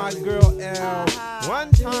 I got my girl L.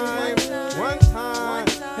 One time.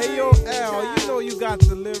 Hey yo, L, you know you got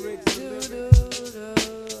the lyrics.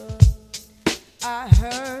 I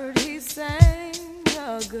heard he sang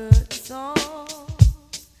a good song.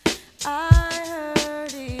 I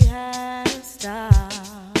heard he had a style.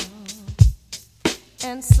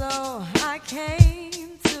 And so I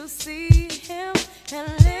came to see him and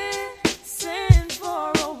listen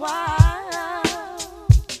for a while.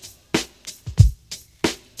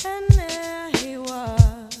 And there he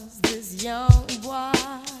was, this young boy,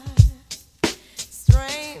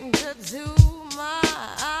 stranger to my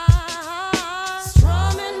eyes,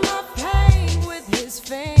 strumming my pain with his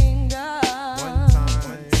fingers,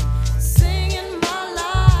 singing my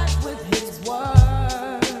life with his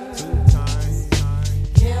words,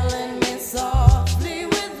 killing me softly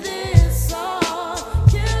with this song,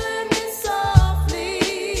 killing me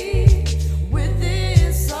softly with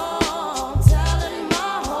this song, telling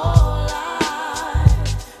my whole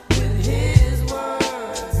life with his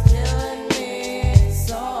words, killing me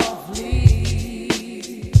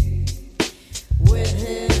softly with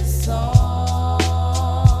his song.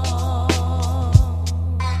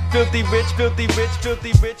 Filthy rich, filthy rich,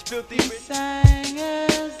 filthy rich, filthy rich. Sang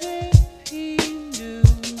as if he knew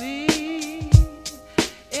me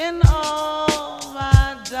in all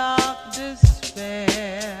my dark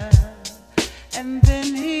despair, and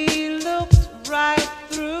then he looked right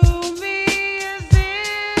through me as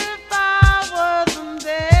if I wasn't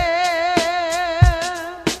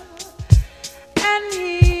there, and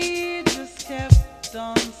he just kept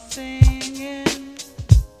on singing,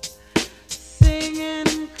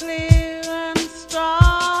 singing clear and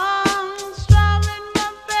strong, strumming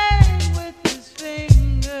my pain with his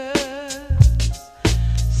fingers,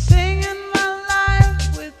 singing my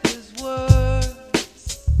life with his words,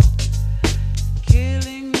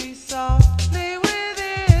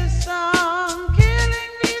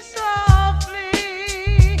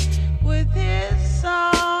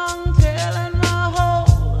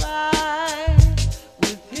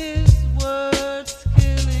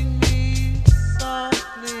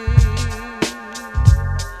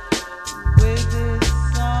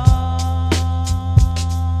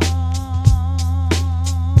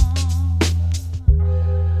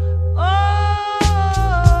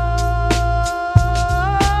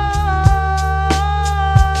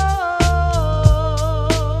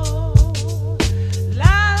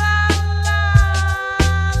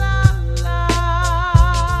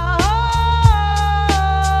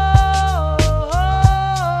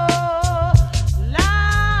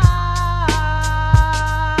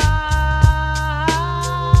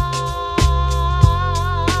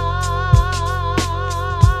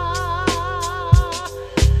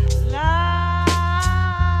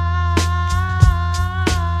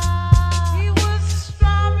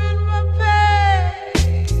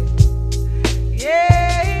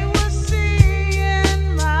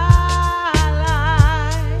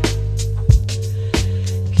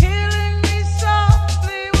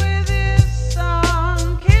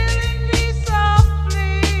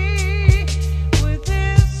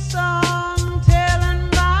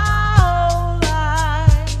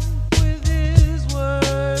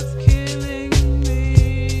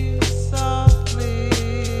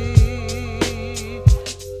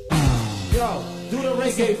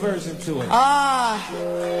 version to it.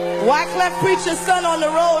 Wyclef Preacher's son on the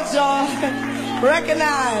road, y'all.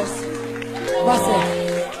 Recognize. Bust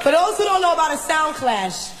it. For those who don't know about a sound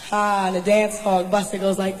clash, the dance hall, bust it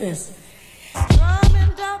goes like this.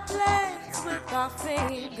 Drumming the place with our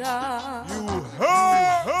fingers.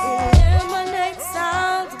 Eliminate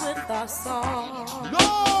sounds with our song.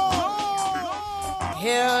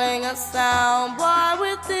 Killing a sound boy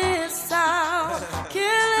with this sound.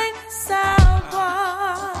 Killing sound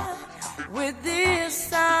boy with this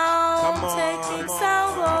sound. Taking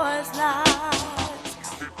sound boys' lives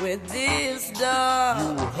with this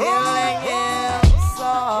dub. Killing him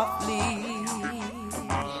softly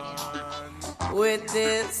with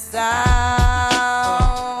this sound.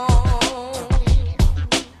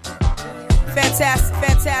 Fantastic,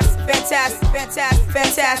 fantastic, fantastic, fantastic,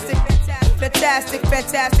 fantastic. Fantastic,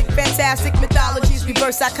 fantastic, fantastic mythologies,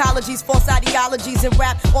 reverse psychologies, false ideologies, and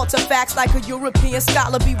rap alter facts like a European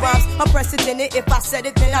scholarly rhymes. Unprecedented, if I said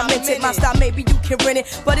it, then I meant it. My style, maybe you can rent it,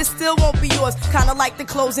 but it still won't be yours. Kinda like the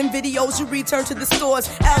clothes and videos you return to the stores.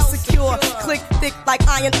 Al secure, click thick like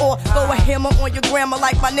iron ore. Throw a hammer on your grandma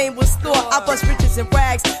like my name was Thor. I bust riches and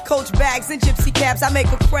rags, coach bags and gypsy cabs. I make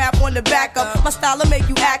a crap on the back up. My style will make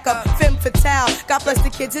you act up. Femme fatale, God bless the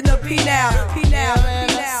kids in the P now. P now,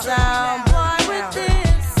 P now. Sound boy with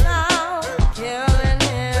this sound, killing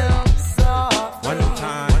him softly. One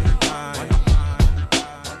time.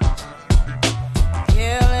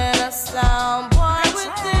 Killing a sound boy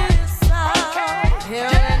with this sound,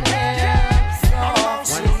 killing him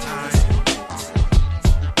softly.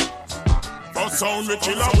 For sound we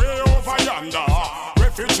chill away over yonder.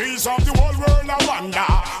 Refugees of the whole world I wonder.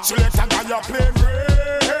 Select a guy you play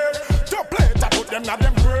brave. To play to put them na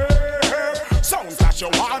them grave. Sound clash you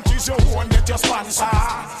want is you won't get your sponsor.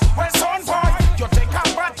 Well, son boy, you take a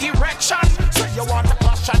bad direction. So you want a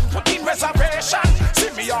clash and put in reservation.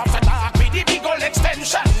 See me off the dark with the big old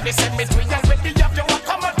extension. They send me to you with the of your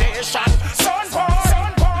accommodation. Son boy,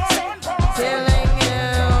 son boy, son boy. Killing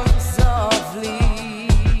him softly.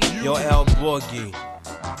 Yo, El Boogie,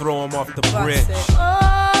 throw him off the bridge.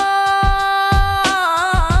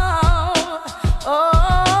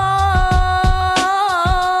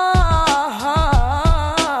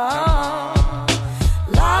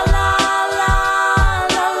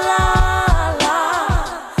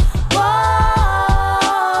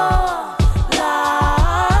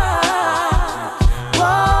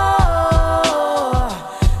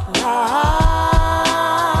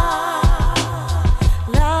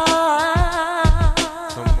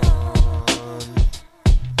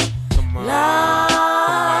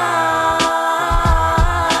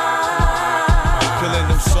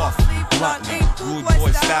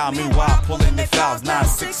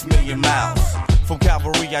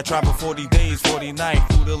 I traveled 40 days, 40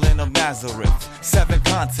 nights through the land of Nazareth. 7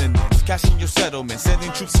 continents, cashing your settlement,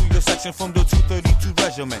 sending troops to your section from the 232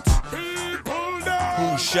 regiments.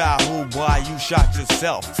 Who shot, who, why, you shot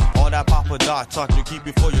yourself. All that Papa Doc talk you keep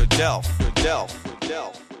before your delf.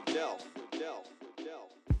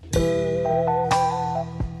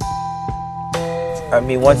 I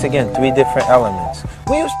mean, once again, 3 different elements.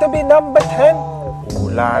 We used to be number 10. Ooh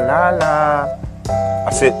la la la. I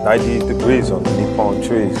sit 90 degrees on the palm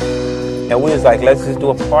trees. And we was like, let's just do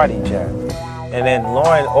a party jam. And then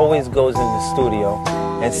Lauren always goes in the studio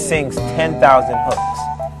and sings 10,000 hooks.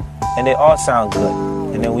 And they all sound good.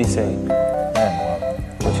 And then we say, man,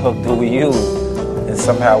 which hook do we use? And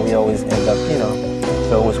somehow we always end up,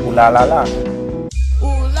 so it was ooh la la la.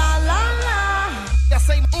 Ooh la la la. I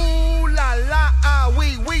say ooh la la,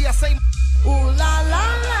 we, I say ooh la la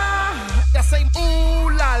la. I say ooh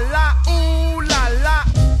la la, ooh la la.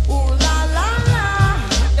 Ooh la la la.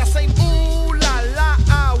 I say ooh la la,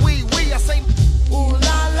 we, I say ooh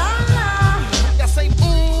la la la. I say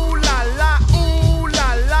ooh la la, ooh la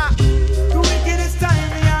la. The wickedest time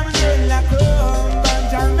we have in la come.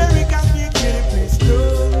 Banja American big kill place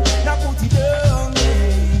slow. Now put it down,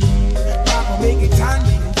 yeah. Papa make it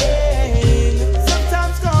handing, yeah.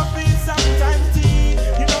 Sometimes coffee, sometimes tea.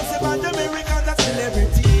 You know, say Banja Americans are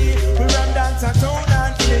celebrity. We run dance and town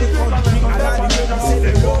and kill the country. And all the girls say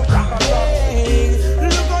they love rock.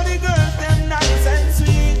 Look how the girls, them nice and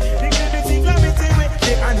sweet. They give the thing gravity with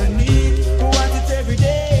they underneath. Who want it every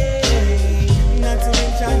day? Not to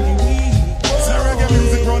mention the week. See reggae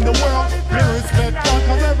music run the world. We respect that,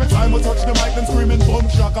 cause every time we touch the mic, them screaming boom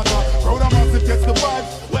shakata. Crowd of massive gets the vibe.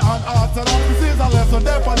 We're unorthodox. This is a lesson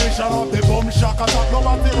definition of the boom shakata. No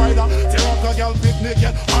one the rider, tear up the girl fit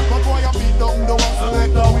naked. Hot but boy, you beat down the one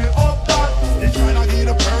select the way up that. They tryna get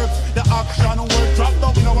the perks, the action will drop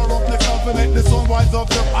down in our roughneck self and make the sun rise up.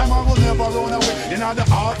 I'm will never run away. In the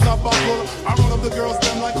hearts of buckle. I run up the girls,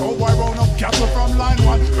 them like, oh, I run up cattle from line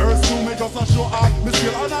one. Girls to me just a show off. Me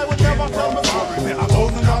skill and I would never tell me sorry. Me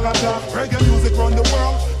 $1,000 job. Reggae music run the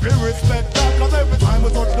world. We respect that, cause every time we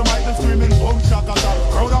touch the mic, and screaming boom shakata.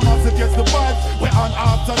 Crowd of massive gets the vibe. We're on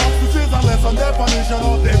after that. This is a lesson definition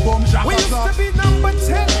of the boom shakata. We used to be number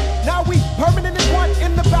 10. Now we permanent in one.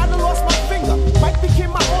 In the battle, lost my finger. Mike became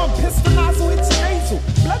my arm. Pistol nozzle, it's your nasal.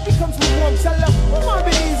 Blood becomes lukewarm. Tell them, come on,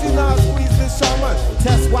 be easy now. Squeeze this shaman.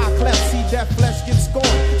 Test why cleft. See that flesh get scorned.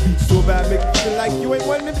 Beat so bad, make you feel like you ain't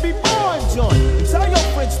wanting to be born, John. And tell your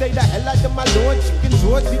friends, stay the hell out of my lord. Chicken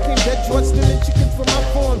George became dead George, stealing chicken from my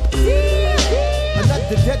farm.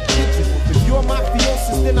 Another dead pigeon. If you're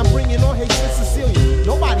mafiosis, then I'm bringing on hatred Sicilian.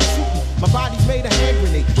 Nobody shoot me. My body's made a hand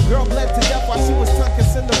grenade. Girl bled to death while she was tucking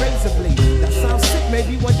in the razor blade. That sounds sick.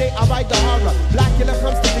 Maybe one day I'll write the horror. Blackula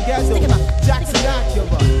comes to the ghetto. Jackson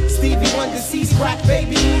Acura. Stevie Wonder sees crack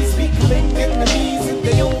babies becoming enemies in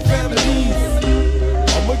their own families.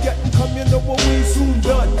 I'ma get them coming over, we soon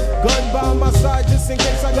done. Gun by my side just in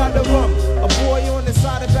case I got the rum. A boy on the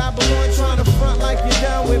side of Babylon trying to front like you're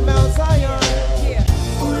down with Mount Zion. Yeah.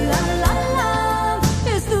 Ooh la la la,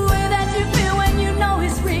 it's the way that you feel when you know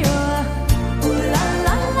it's real. Ooh la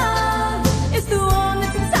la la, it's the one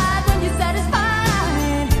that's inside when you're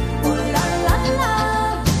satisfied. Ooh la la la,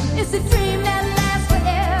 it's a dream that lasts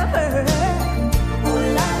forever. Ooh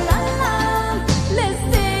la la la, let's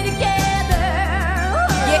stay together.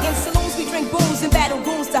 Yeah, in saloons we drink booze and battle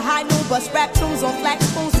goons to high noon. Bust rap tunes on flat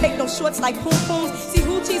spoons, take no shorts like poom pooms. See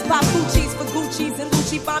hoochies, pop hoochies for Gucci's and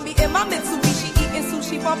Lucci. Find me in my Mitsubishi eating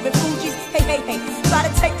sushi, bumping Fuji's. Hey, hey, hey, try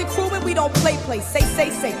to take the crew and we don't play. Say,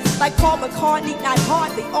 like Paul McCartney, not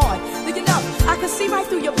hardly on. Look enough, I can see right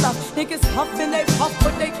through your bluff. Niggas huffing, they puff,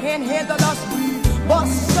 but they can't handle us.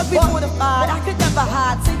 Bust, should be mortified, I could never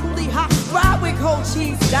hide. Singly hot, ride with cold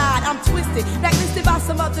cheese, died. I'm twisted, blacklisted by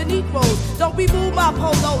some other Negroes. Don't remove my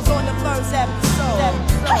polos on the first episode.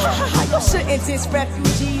 You shouldn't diss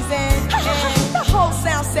refugees and the whole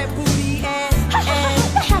sound set booty and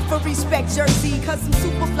have to respect Jersey, cause I'm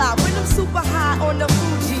super fly when I'm super high on the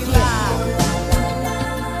Fuji line.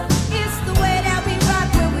 It's the way that we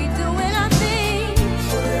rock when we doing our thing.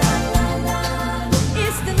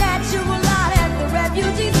 It's the natural law that the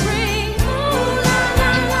refugees bring. Ooh la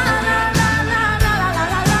la la la la la la la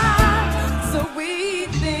la la. So we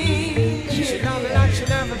think you should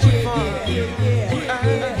never be fun.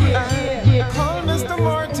 Call Mr.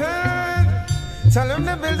 Martin, tell him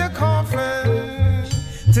to build a coffin.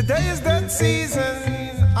 Today is that season.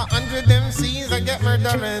 100 MCs I get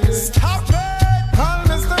murdering. Stop it! Call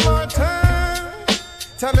Mr. Martin,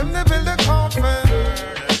 tell him to build a coffin.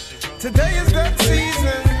 Today is that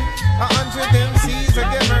season. 100 MCs I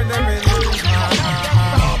get murdering.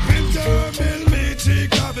 Carpenter, me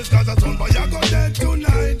cheek off his cause a son boy I go dead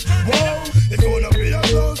tonight. Whoa, it's gonna be a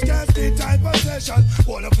close casket type of session.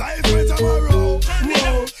 Wanna fly friends tomorrow.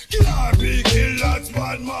 Whoa, kill RP, kill lots,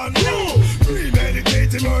 bad man. Whoa,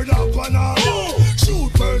 premeditated murder upon her.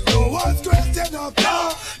 Shoot first, no one's question up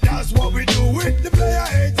now. That's what we do with the player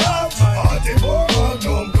 8 up. Artie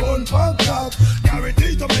gun punk up.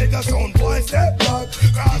 Guaranteed to make a sound boy step back.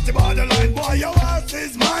 Cross the borderline, boy, your ass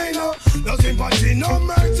is mine. No sympathy, no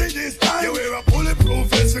mercy this time. You wear a bulletproof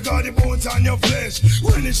vest, we got the bones on your flesh.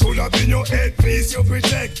 When it should have been your headpiece you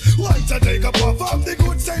protect. Once I take a puff of the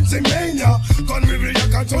good sense in mania. Gun river, you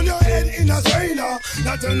can turn your head in a strainer.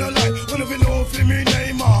 Not tell no lie, when we know for me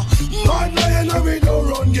name. Man, lion, and we don't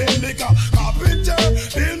run game liquor. Carpenter,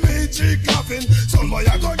 build me cheek coffin. Some boy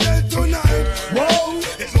I go dead tonight. Whoa,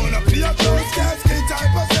 it's gonna be a close casket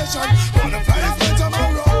type of session. Wanna fly friends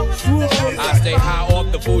tomorrow. I stay high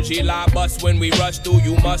off the Fuji line bus when we rush through.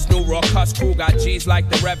 You must know raw cuss crew got G's like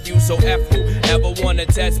the refuse. So F who ever wanna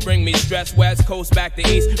test, bring me stress. West coast back to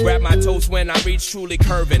east. Grab my toast when I reach truly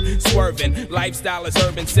curving, swerving. Lifestyle is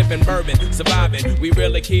urban, sipping bourbon, surviving. We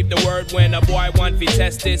really keep the word when a boy want to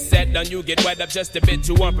test this set. Done you get wet up just a bit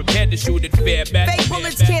too unprepared to shoot it fair. Bet fake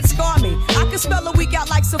bullets can't scar me. I can spell a week out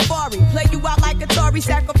like Safari. Play you out like Atari,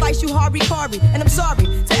 sacrifice you Hari Kari. And I'm sorry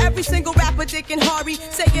to every single rapper, Dick and Harry,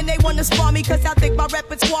 saying they wanna spar me cause I think my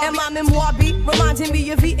repertoire and my memoir beat reminding me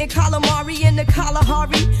of eating calamari in the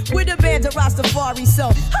Kalahari with a band of Rastafari.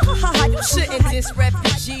 So you shouldn't diss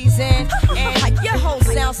refugees and your whole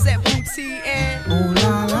sound set booty and ooh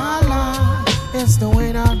la la la, it's the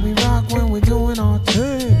way that we rock when we're doing our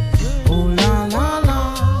thing. Ooh la la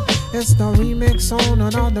la, it's the remix on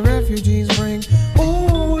and all the refugees bring.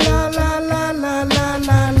 Ooh la la la la la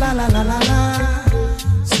la la la la la la.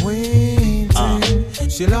 Sweet thing,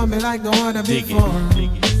 she love me like no other before.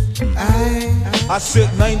 Aye. I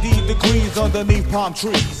sit 90 degrees underneath palm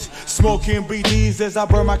trees, smoking BDs as I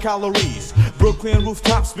burn my calories. Brooklyn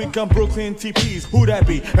rooftops become Brooklyn TPs. Who that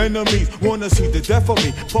be? Enemies wanna see the death of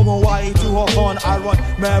me. From Hawaii to Hawthorne, I run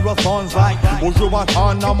marathons like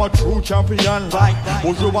Ojubatan, I'm a true champion. Like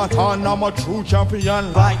Ojubatan, I'm a true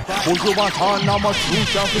champion. Like Ojubatan, I'm a true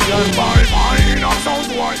champion. Bye, I'm sound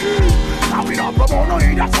boy. Now we not promote no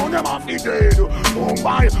idiot sound them off the dead. Oh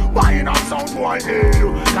bye, I'm sound boy.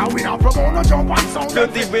 Now we not promote no jump and sound.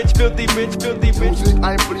 Filthy rich, filthy rich, filthy rich. Music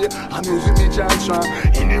I play, and music me charge.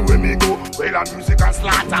 Anywhere me go, well a music a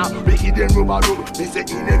slaughter. We hit them rubber dub, me say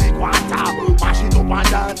in every quarter. Mash it up and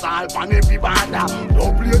dance all pan every banda.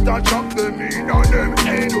 Don't play that chop them in on them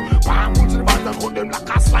head. Palm put to the band and cut them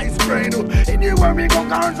like a sliced bread. Anywhere me go,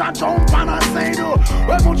 girls and jump and I say no.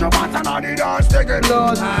 Well put your button on the dance, take it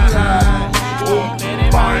lost. Oh,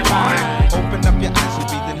 bye bye. Open up your eyes, you'll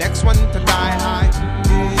be the next one to die high.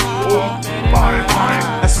 Oh, bye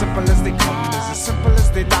bye. As simple as they come, as simple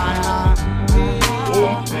as they die high.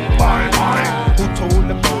 Oh, bye bye. Who told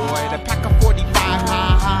the boy to pack a 45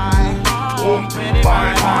 high? Oh,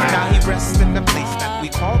 bye bye. Now he rests in the place that we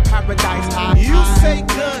call paradise high. You say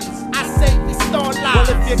guns, I say we start lies.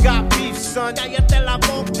 Well, if you got beef, son,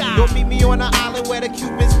 don't meet me on the island where the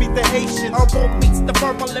Cubans meet the Haitians. Herbal meets the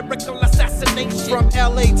verbal lyrical assassination. From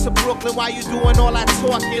LA to Brooklyn, why you doing all that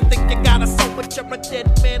talking? Think you got a soul, but you're a dead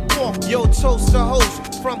man walk. Yo, toast the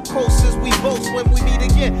host. From coasters we boast. When we meet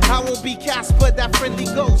again, I won't be Casper, that friendly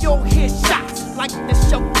ghost. You'll hear shots like the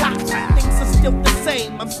show got. Things are still the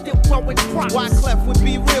same, I'm still growing crops. Why Clef would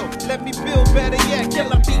be real? Let me build better yet.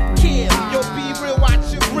 Killer be killed. Yo, be real,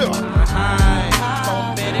 watch your grill.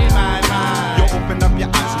 Yo, open up your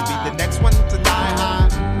eyes, you'll be the next one to die high.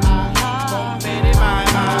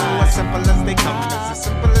 Oh, as simple as they come, as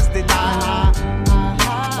simple as they die high.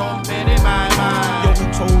 Yo, who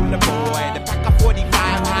told the boy to pack a 45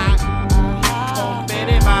 high?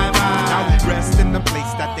 Now we rest in the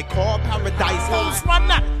place that they call paradise high. Fools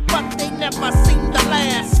run up, but they never seem to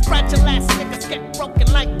last. Fragile ass niggas get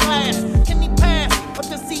broken like glass. Can he pass, or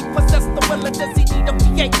does he possess the will, or does he need a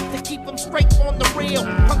V8 to keep him straight on the rail?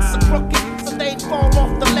 Punks are crooked, so they fall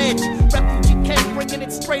off the ledge. Refugee camp bringing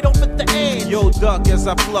it straight over the edge. Yo, duck, as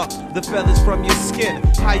I pluck the feathers from your skin.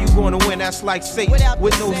 How you gonna win? That's like Satan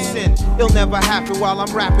with no sin. It'll never happen while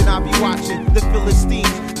I'm rapping. I'll be watching the Philistines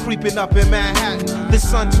creeping up in Manhattan. The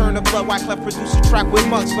sun turned to blood. Wyclef produced a track with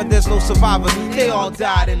monks, but there's no survivor. They all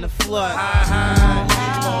died in the flood.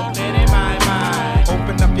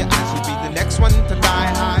 Open up your eyes, you'll be the next one to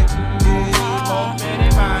die high.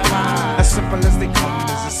 As simple as they come,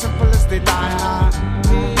 as simple as they die high.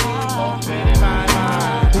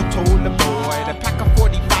 Who told the boy to pack a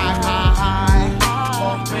 45 high?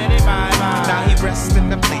 Now he rests in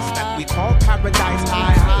the place that we call paradise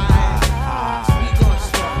high.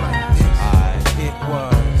 It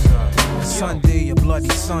was Sunday, a bloody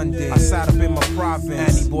Sunday. I sat up in my province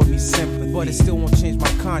and he bought me sympathy, but it still won't change my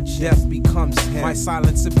conscience. Death becomes him. My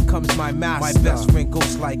silence, it becomes my master. My best friend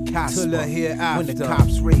goes like Casper. Till the hereafter. When the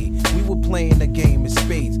cops raid, we were playing the game in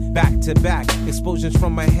spades, back to back. Explosions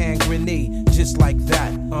from my hand grenade, just like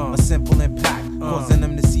that. A simple impact, causing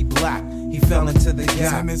them to see black. He fell into the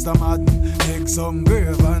gap. Mr. Madden, make some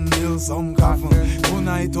grave and build some coffin.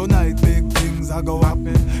 Tonight, big things are go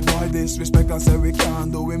happen. Boy, disrespect and say we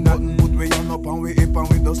can't do him nothing. Put we on up and we hip and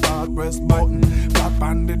we don't start press button. Flat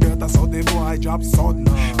on the dirt, that's how the boy drop sudden.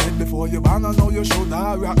 Dead before you ban, I know you should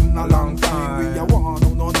have rotten a long time. We a one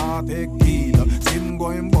who no not take heed. Skin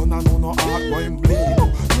going bun and no heart going bleed.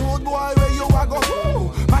 Rude boy, where you a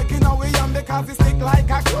go? Mike in a way and because he stick like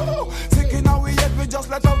a glue. Sick in a way yet we just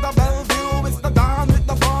let out the Bellevue. It's the dawn with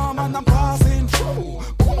the bomb and I'm passing through.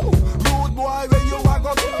 Rude boy, where you a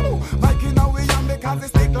go? Mike in a way and because he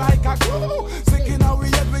stick like a glue. Sick in a way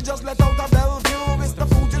yet we just let out the Bellevue. It's the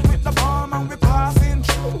Fugees with the bomb and we passing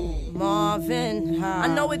through. Marvin, I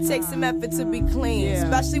know it takes some effort to be clean,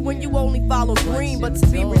 especially when you only follow green, but to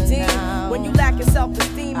be redeemed, when you lack in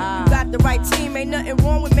self-esteem, you got the right team, ain't nothing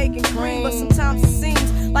wrong with making cream, but sometimes it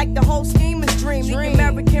seems like the whole scheme is dream. The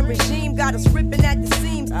American regime got us ripping at the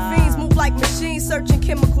seams. Fiends move like machines, searching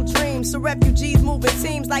chemical dreams. So refugees moving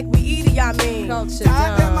teams like we Edie, I mean. Talk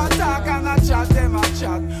them a talk and a chat them a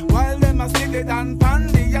chat. While them a stick it and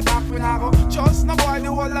pandy attack we now go. Just no boy, the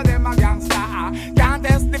whole of them a gangsta. Can't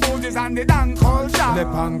test the Fugees and the Dan culture. The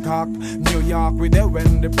Bangkok, New York, we there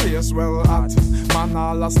when the place well hot. Man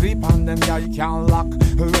all asleep and them guy can't lock.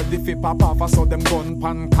 Ready fi pop off so them gun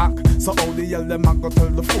pan cock. So how the hell them a go tell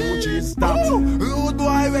the Fugees that? Rude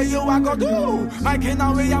boy, where you a go do? Mike in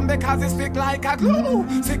a way and because he stick like a glue.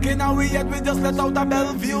 Sick in a way yet we just let out the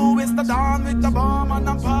Bellevue. It's the dawn with the bomb and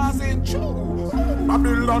I'm passing through.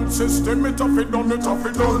 Babylon system, it have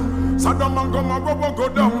it done. Saddam and Gomorrah go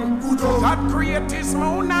down. God create his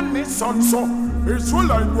moon and his sun, so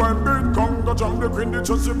Israelite when big Congo jump the queen, the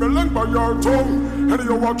just belong by your tongue. And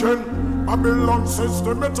you walking Babylon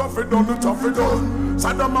system, it have it done.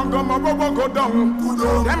 Saddam and Gomorrah go down.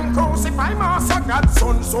 Them crucify Master God's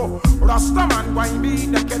son, so Rasta man why be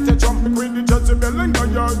the get a jump between the just belong by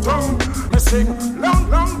your tongue. They sing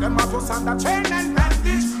long, them a go under chain and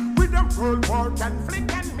bandage. With them World War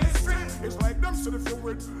conflict and mystery. It's like them to the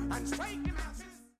fluid and striking us.